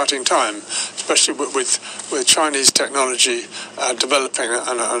tremendously exciting time, especially with Chinese technology developing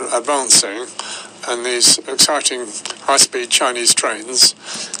and advancing, and these exciting high-speed Chinese trains,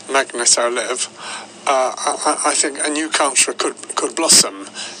 Magneto Lev. I think a new culture could blossom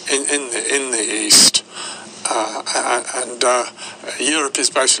in the East, and Europe is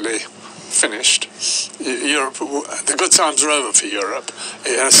basically finished. Europe, the good times are over for Europe.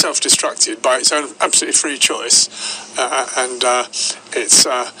 It has self-destructed by its own absolutely free choice, and it's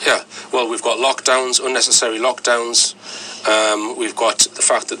well, we've got lockdowns, unnecessary lockdowns. We've got the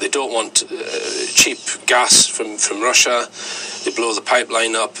fact that they don't want cheap gas from Russia. They blow the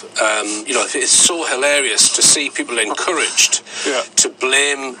pipeline up. It's so hilarious to see people encouraged to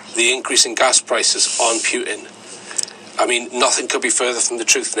blame the increase in gas prices on Putin. I mean, nothing could be further from the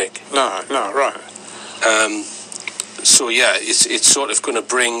truth, Nick. No, right. So it's sort of going to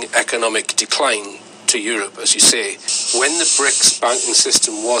bring economic decline to Europe, as you say. When the BRICS banking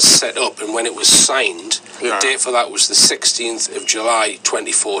system was set up and when it was signed, the date for that was the 16th of July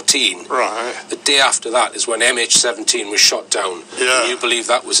 2014. Right. The day after that is when MH17 was shot down. Yeah. And you believe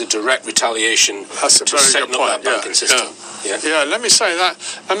that was a direct retaliation to setting up that banking system. Yeah, let me say that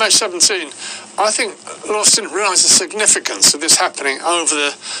MH17, I think Lost didn't realise the significance of this happening over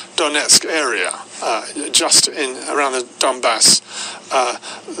the Donetsk area, just around the Donbass,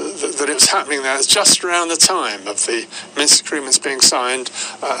 that it was happening there just around the time of the Minsk agreements being signed,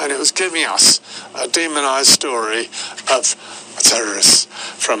 and it was giving us a demonised story of terrorists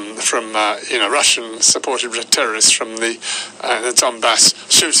from Russian-supported terrorists from the Donbass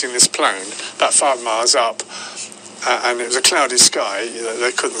shooting this plane about 5 miles up. And it was a cloudy sky,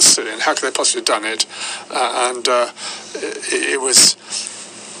 they couldn't see, and how could they possibly have done it? And it was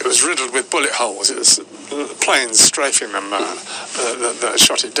riddled with bullet holes. It was planes strafing them that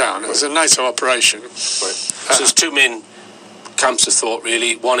shot it down. It was a NATO operation. Right. So there's two main camps of thought,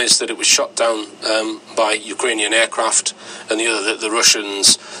 really. One is that it was shot down by Ukrainian aircraft, and the other that the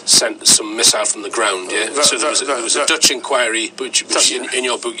Russians sent some missile from the ground. Yeah. So there was a Dutch inquiry, which in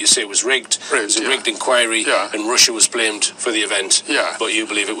your book you say was rigged. It was a rigged inquiry, and Russia was blamed for the event. Yeah. But you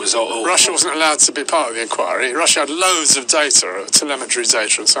believe it was Russia wasn't allowed to be part of the inquiry. Russia had loads of data, telemetry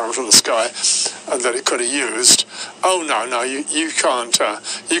data, and so on from the sky, that it could have used. Oh no, you can't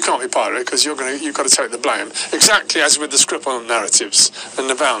be part of it because you've got to take the blame. Exactly as with the Skripal narratives and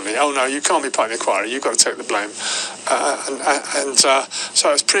Navalny. Oh no, you can't be part of the inquiry. You've got to take the blame.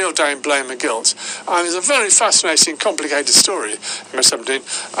 So it's preordained blame and guilt. And it's a very fascinating, complicated story, MH17,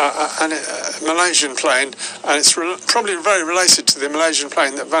 and a Malaysian plane, and it's probably very related to the Malaysian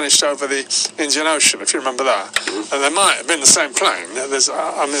plane that vanished over the Indian Ocean, if you remember that. And they might have been the same plane. There's a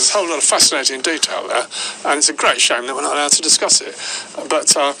whole lot of fascinating detail there, and it's a great shame that we're not allowed to discuss it.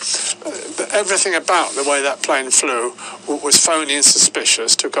 But everything about the way that plane flew was phony and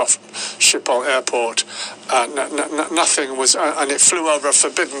suspicious. Took off Schiphol Airport. Nothing was, and it flew over a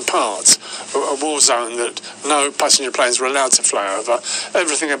forbidden part, a war zone that no passenger planes were allowed to fly over.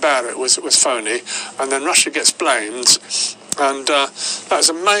 Everything about it was phony, and then Russia gets blamed. And that was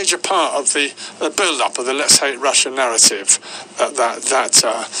a major part of the build-up of the Let's Hate Russia narrative,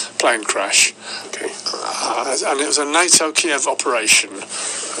 that plane crash. Okay. And it was a NATO Kiev operation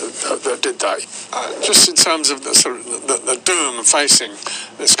that did that. Just in terms of the doom facing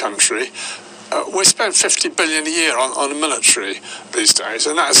this country, we spend $50 billion a year on the military these days,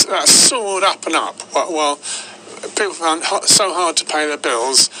 and that's soared up and up. While people find it so hard to pay their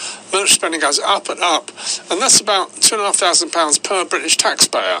bills, military spending goes up and up, and that's about £2,500 per British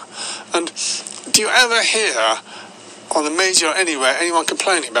taxpayer. And do you ever hear on the media or anywhere anyone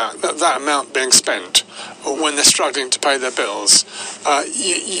complaining about that amount being spent when they're struggling to pay their bills?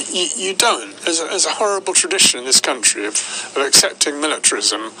 You don't. There's a horrible tradition in this country of accepting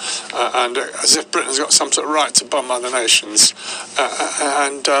militarism, and as if Britain's got some sort of right to bomb other nations,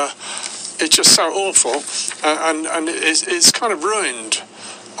 and it's just so awful, and it's kind of ruined.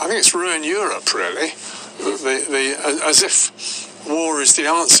 I think it's ruined Europe, really. As if war is the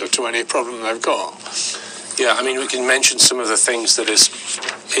answer to any problem they've got. Yeah, I mean, we can mention some of the things that is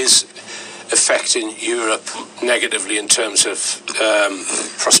affecting Europe negatively in terms of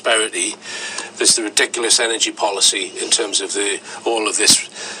prosperity. There's the ridiculous energy policy in terms of all of this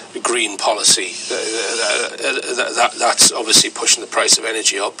green policy. That's obviously pushing the price of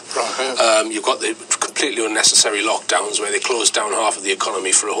energy up. Right. You've got the completely unnecessary lockdowns where they close down half of the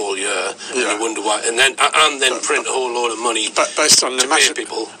economy for a whole year. Yeah. And you wonder why, and then print a whole load of money based on an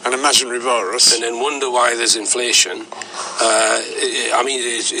imaginary virus, and then wonder why there's inflation. I mean,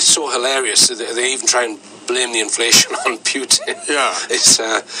 it's so hilarious. They even try and blame the inflation on Putin. Yeah, it's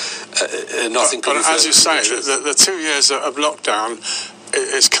nothing. But as you say, the 2 years of lockdown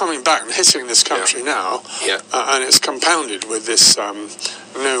is coming back and hitting this country now. Yeah, and it's compounded with this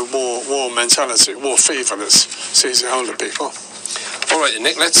new war mentality, war fever that's seizing hold of people. All right,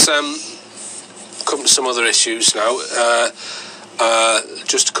 Nick. Let's come to some other issues now.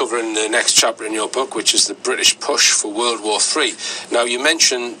 Just covering the next chapter in your book, which is the British push for World War III. Now, you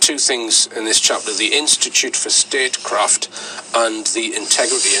mention two things in this chapter: the Institute for Statecraft and the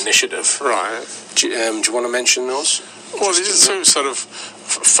Integrity Initiative. Right. Do you want to mention those? Well, these are two sort of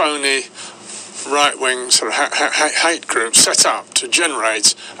phony right-wing sort of hate groups set up to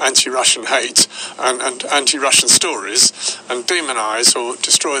generate anti-Russian hate and anti-Russian stories and demonise or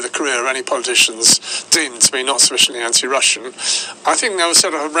destroy the career of any politicians deemed to be not sufficiently anti-Russian. I think they were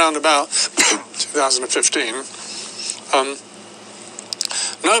set up around about 2015.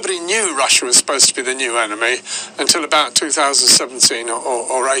 Nobody knew Russia was supposed to be the new enemy until about 2017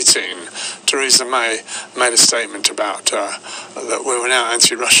 or 18. Theresa May made a statement about that we were now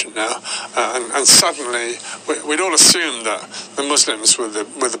anti-Russian now, and suddenly we'd all assumed that the Muslims were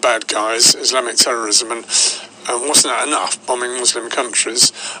the bad guys, Islamic terrorism, and wasn't that enough, bombing Muslim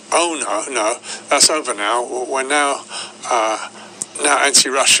countries? Oh no, that's over now. We're now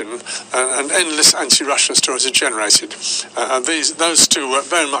anti-Russian, and endless anti-Russian stories are generated. Those two were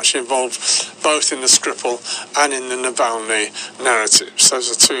very much involved both in the Skripal and in the Navalny narratives. Those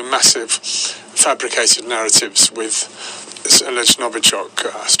are two massive fabricated narratives with this alleged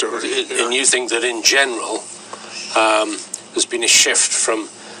Novichok story. And you think that in general there's been a shift from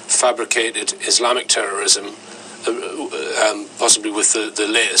fabricated Islamic terrorism, possibly with the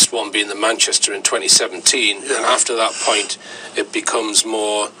latest one being the Manchester in 2017, and after that point it becomes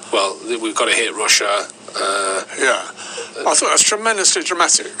more, well, we've got to hate Russia, I thought that's tremendously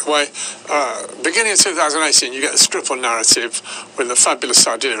dramatic. The way, beginning of 2018, you get the Skripal narrative with the fabulous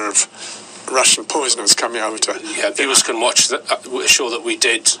idea of Russian poisoners coming over to... Yeah, viewers can watch the show that we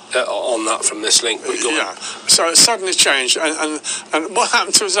did on that from this link. So it suddenly changed. And what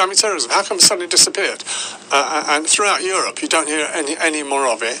happened to Islamic terrorism? How come it suddenly disappeared? And throughout Europe, you don't hear any more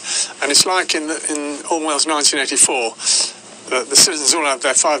of it. And it's like in Orwell's 1984... the citizens all have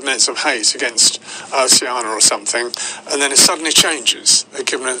their 5 minutes of hate against Oceania or something, and then it suddenly changes. They're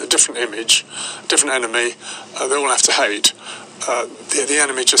given a different image, different enemy. They all have to hate. The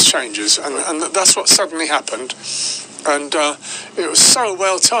enemy just changes, and that's what suddenly happened. And it was so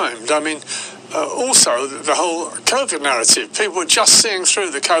well timed. I mean, also the whole COVID narrative. People were just seeing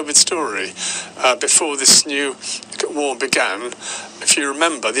through the COVID story before this new war began. If you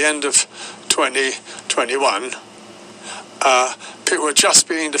remember, the end of 2021. People were just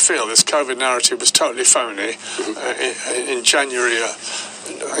beginning to feel this COVID narrative was totally phony in January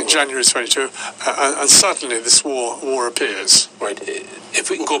 22, and suddenly this war appears. Right. If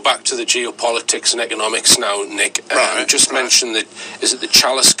we can go back to the geopolitics and economics now, Nick, mention that, is it the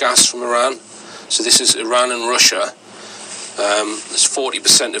Chalice gas from Iran? So this is Iran and Russia. There's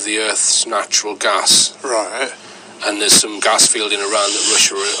 40% of the Earth's natural gas. Right. And there's some gas field in Iran that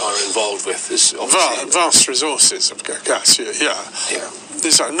Russia are involved with. Vast resources of gas, yeah.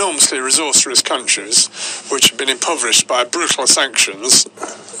 These are enormously resource-rich countries which have been impoverished by brutal sanctions.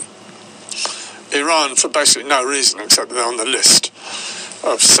 Iran, for basically no reason except they're on the list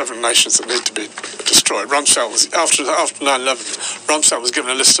of 7 nations that need to be destroyed. Rumsfeld was, after 9/11, Rumsfeld was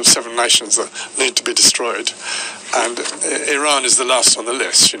given a list of 7 nations that need to be destroyed. And Iran is the last on the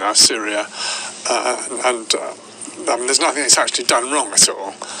list, Syria. I mean, there's nothing that's actually done wrong at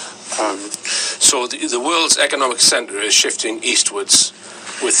all. So the world's economic centre is shifting eastwards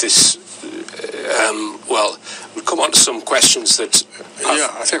with this, we'll come on to some questions that...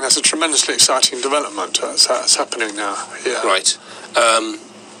 I think that's a tremendously exciting development that's happening now. Yeah. Right.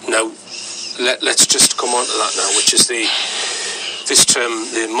 Now, let's just come on to that now, which is this term,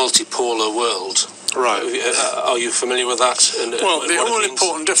 the multipolar world. Right. Are you familiar with that? Well, the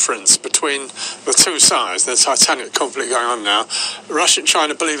all-important difference between the two sides, the titanic conflict going on now, Russia and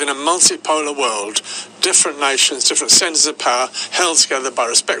China believe in a multipolar world, different nations, different centres of power, held together by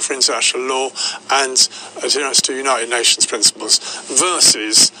respect for international law and adherence to United Nations principles,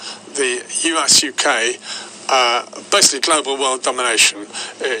 versus the US-UK basically global world domination.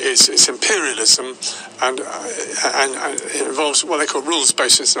 It's imperialism, and it involves what they call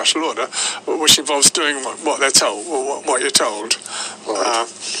rules-based international order, which involves doing what they're told, or what you're told. Right.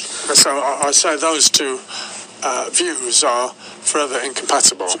 So I say those two views are forever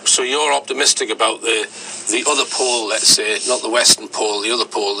incompatible. So you're optimistic about the other pole, let's say, not the Western pole, the other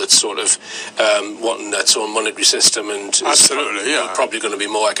pole that's sort of wanting its own monetary system and absolutely, probably going to be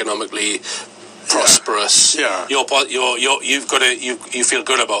more economically prosperous. Yeah. You feel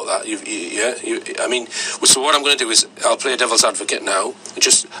good about that. I mean, so what I'm going to do is I'll play devil's advocate now. I'm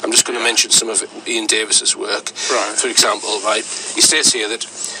just going to mention some of Ian Davis's work. Right. For example, right, he states here that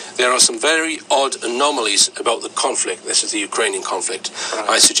there are some very odd anomalies about the conflict. This is the Ukrainian conflict. Right.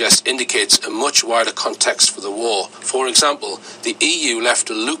 I suggest indicates a much wider context for the war. For example, the EU left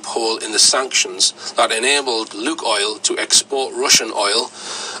a loophole in the sanctions that enabled Lukoil to export Russian oil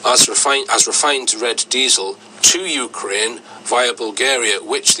as refined red diesel to Ukraine via Bulgaria,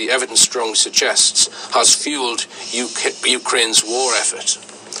 which the evidence strongly suggests has fueled Ukraine's war effort.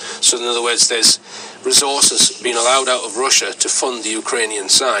 So in other words, there's resources being allowed out of Russia to fund the Ukrainian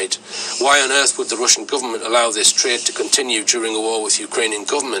side. Why on earth would the Russian government allow this trade to continue during a war with the Ukrainian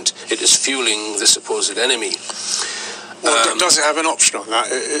government? It is fueling the supposed enemy. Well, does it have an option on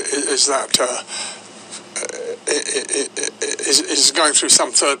that? Is that... is going through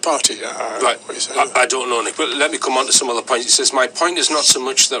some third party? Right. I don't know, Nick, but let me come on to some other points. He says, my point is not so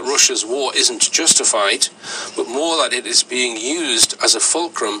much that Russia's war isn't justified, but more that it is being used as a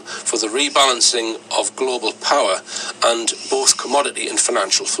fulcrum for the rebalancing of global power and both commodity and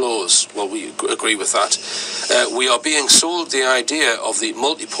financial flows. Well, we agree with that. We are being sold the idea of the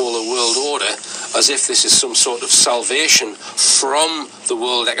multipolar world order as if this is some sort of salvation from the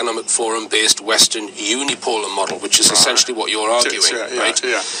World Economic Forum-based Western unipolar model, which is essentially what you're arguing, right?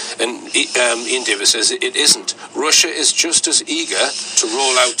 Yeah. And Ian Davis says it isn't. Russia is just as eager to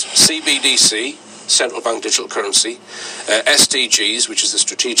roll out CBDC, central bank digital currency, SDGs, which is the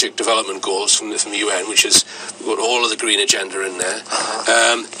Strategic Development Goals from the UN, which is, we've got all of the green agenda in there,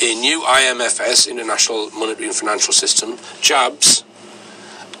 a new IMFS, International Monetary and Financial System, JABS,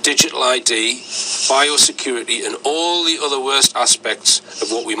 digital ID, biosecurity, and all the other worst aspects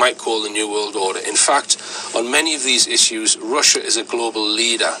of what we might call the New World Order. In fact, on many of these issues, Russia is a global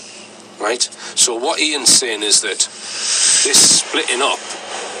leader, right? So what Ian's saying is that this splitting up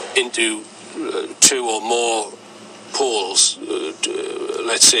into two or more poles,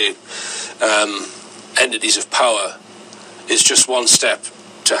 let's say, entities of power, is just one step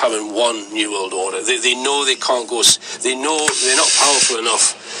to having one New World Order. They know they can't go. They know they're not powerful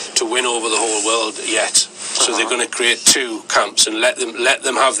enough to win over the whole world yet. So they're going to create two camps and let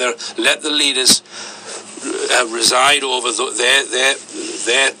the leaders reside over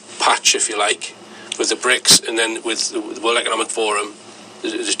their patch, if you like, with the BRICS and then with the World Economic Forum,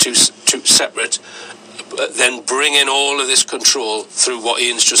 the two separate. Then bring in all of this control through what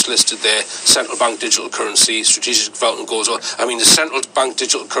Ian's just listed there: central bank digital currency, strategic development goals. I mean, the central bank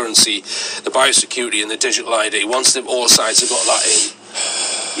digital currency, the biosecurity, and the digital ID. Once all sides have got that in,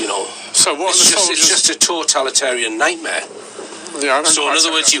 So what? It's just a totalitarian nightmare. Yeah, so in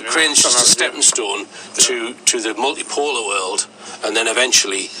other words, Ukraine's just a stepping stone to the multipolar world, and then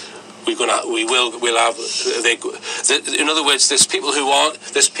eventually we'll have. In other words, there's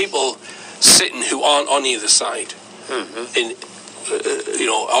people sitting who aren't on either side, in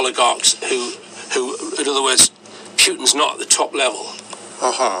oligarchs who in other words, Putin's not at the top level.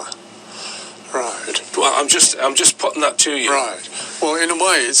 Right. Well, I'm just putting that to you. Right. Well, in a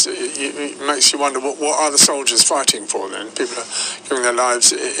way, it makes you wonder what are the soldiers fighting for then? People are giving their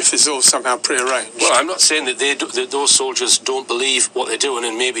lives if it's all somehow prearranged. Well, I'm not saying that that those soldiers don't believe what they're doing,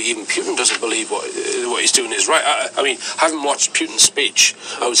 and maybe even Putin doesn't believe what he's doing is right. I mean, having watched Putin's speech,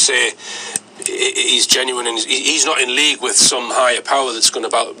 I would say he's genuine, and he's not in league with some higher power that's going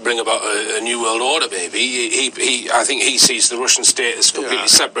to bring about a new world order. Maybe I think he sees the Russian state as completely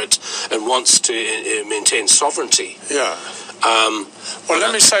separate and wants to maintain sovereignty. Yeah. Well,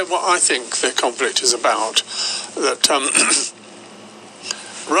 let me say what I think the conflict is about. That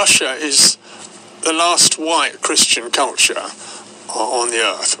Russia is the last white Christian culture on the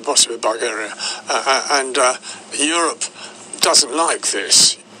earth, possibly Bulgaria, and Europe doesn't like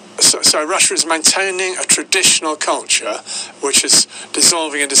this. So Russia is maintaining a traditional culture which is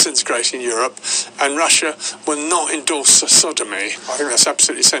dissolving and disintegrating Europe, and Russia will not endorse sodomy. I think that's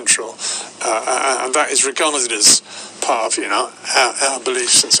absolutely central, and that is regarded as part of our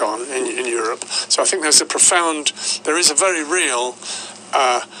beliefs and so on in Europe. So I think there is a very real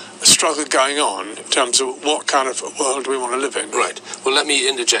struggle going on in terms of what kind of world we want to live in. Right. Well, let me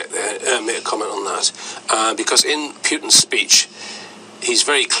interject there, make a comment on that, because in Putin's speech, he's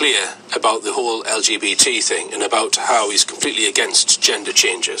very clear about the whole LGBT thing and about how he's completely against gender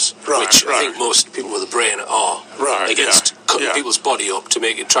changes, which I think most people with a brain are against cutting people's body up to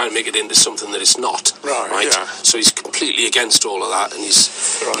try and make it into something that it's not. Right. Yeah. So he's completely against all of that, and he's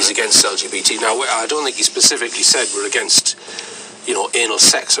against LGBT. Now, I don't think he specifically said we're against, anal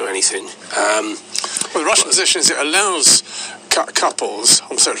sex or anything. Well, the Russian position is it allows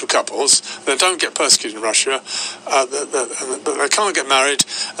homosexual couples, they don't get persecuted in Russia, but they can't get married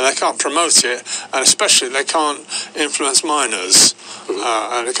and they can't promote it, and especially they can't influence minors,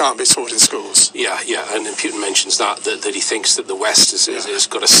 and it can't be taught in schools. Yeah, and then Putin mentions that he thinks that the West has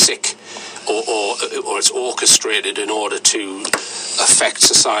got a sick or it's orchestrated in order to affect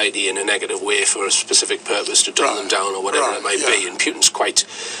society in a negative way for a specific purpose, to dumb them down or whatever it might be. And Putin's quite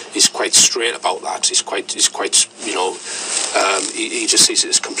straight about that. He's quite he just sees it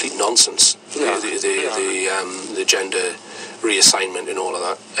as complete nonsense. The gender reassignment and all of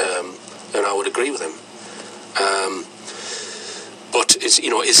that, and I would agree with him. But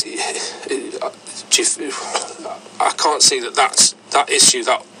I can't see that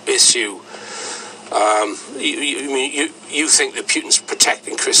issue. You think that Putin's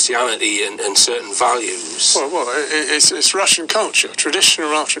protecting Christianity and certain values? Well, it's Russian culture. Traditional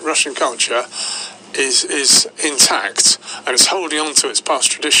Russian culture is intact, and it's holding on to its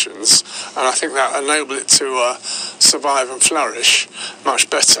past traditions, and I think that enables it to survive and flourish much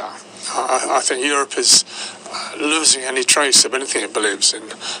better. I think Europe is losing any trace of anything it believes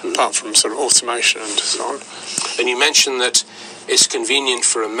in, apart from sort of automation and so on. And you mentioned that it's convenient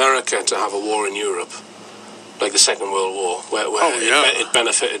for America to have a war in Europe, like the Second World War, where it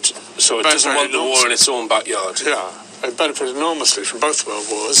benefited. So it doesn't want the war in its own backyard. Yeah, it benefited enormously from both world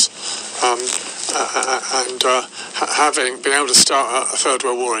wars, and being able to start a Third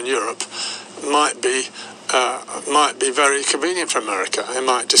World War in Europe might be very convenient for America. It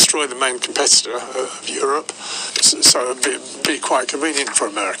might destroy the main competitor of Europe, so it'd be quite convenient for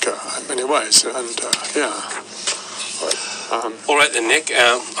America in many ways. And All right then, Nick,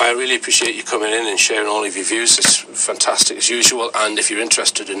 I really appreciate you coming in and sharing all of your views. It's fantastic as usual, and if you're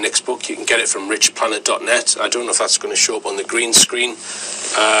interested in Nick's book, you can get it from richplanet.net. I don't know if that's going to show up on the green screen.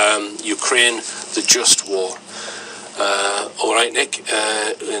 Ukraine, the Just War. All right, Nick,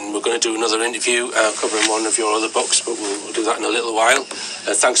 and we're going to do another interview covering one of your other books, but we'll do that in a little while.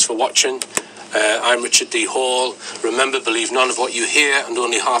 Thanks for watching. I'm Richard D. Hall. Remember, believe none of what you hear and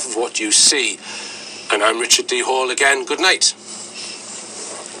only half of what you see. And I'm Richard D. Hall again. Good night.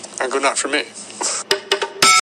 And good night from me.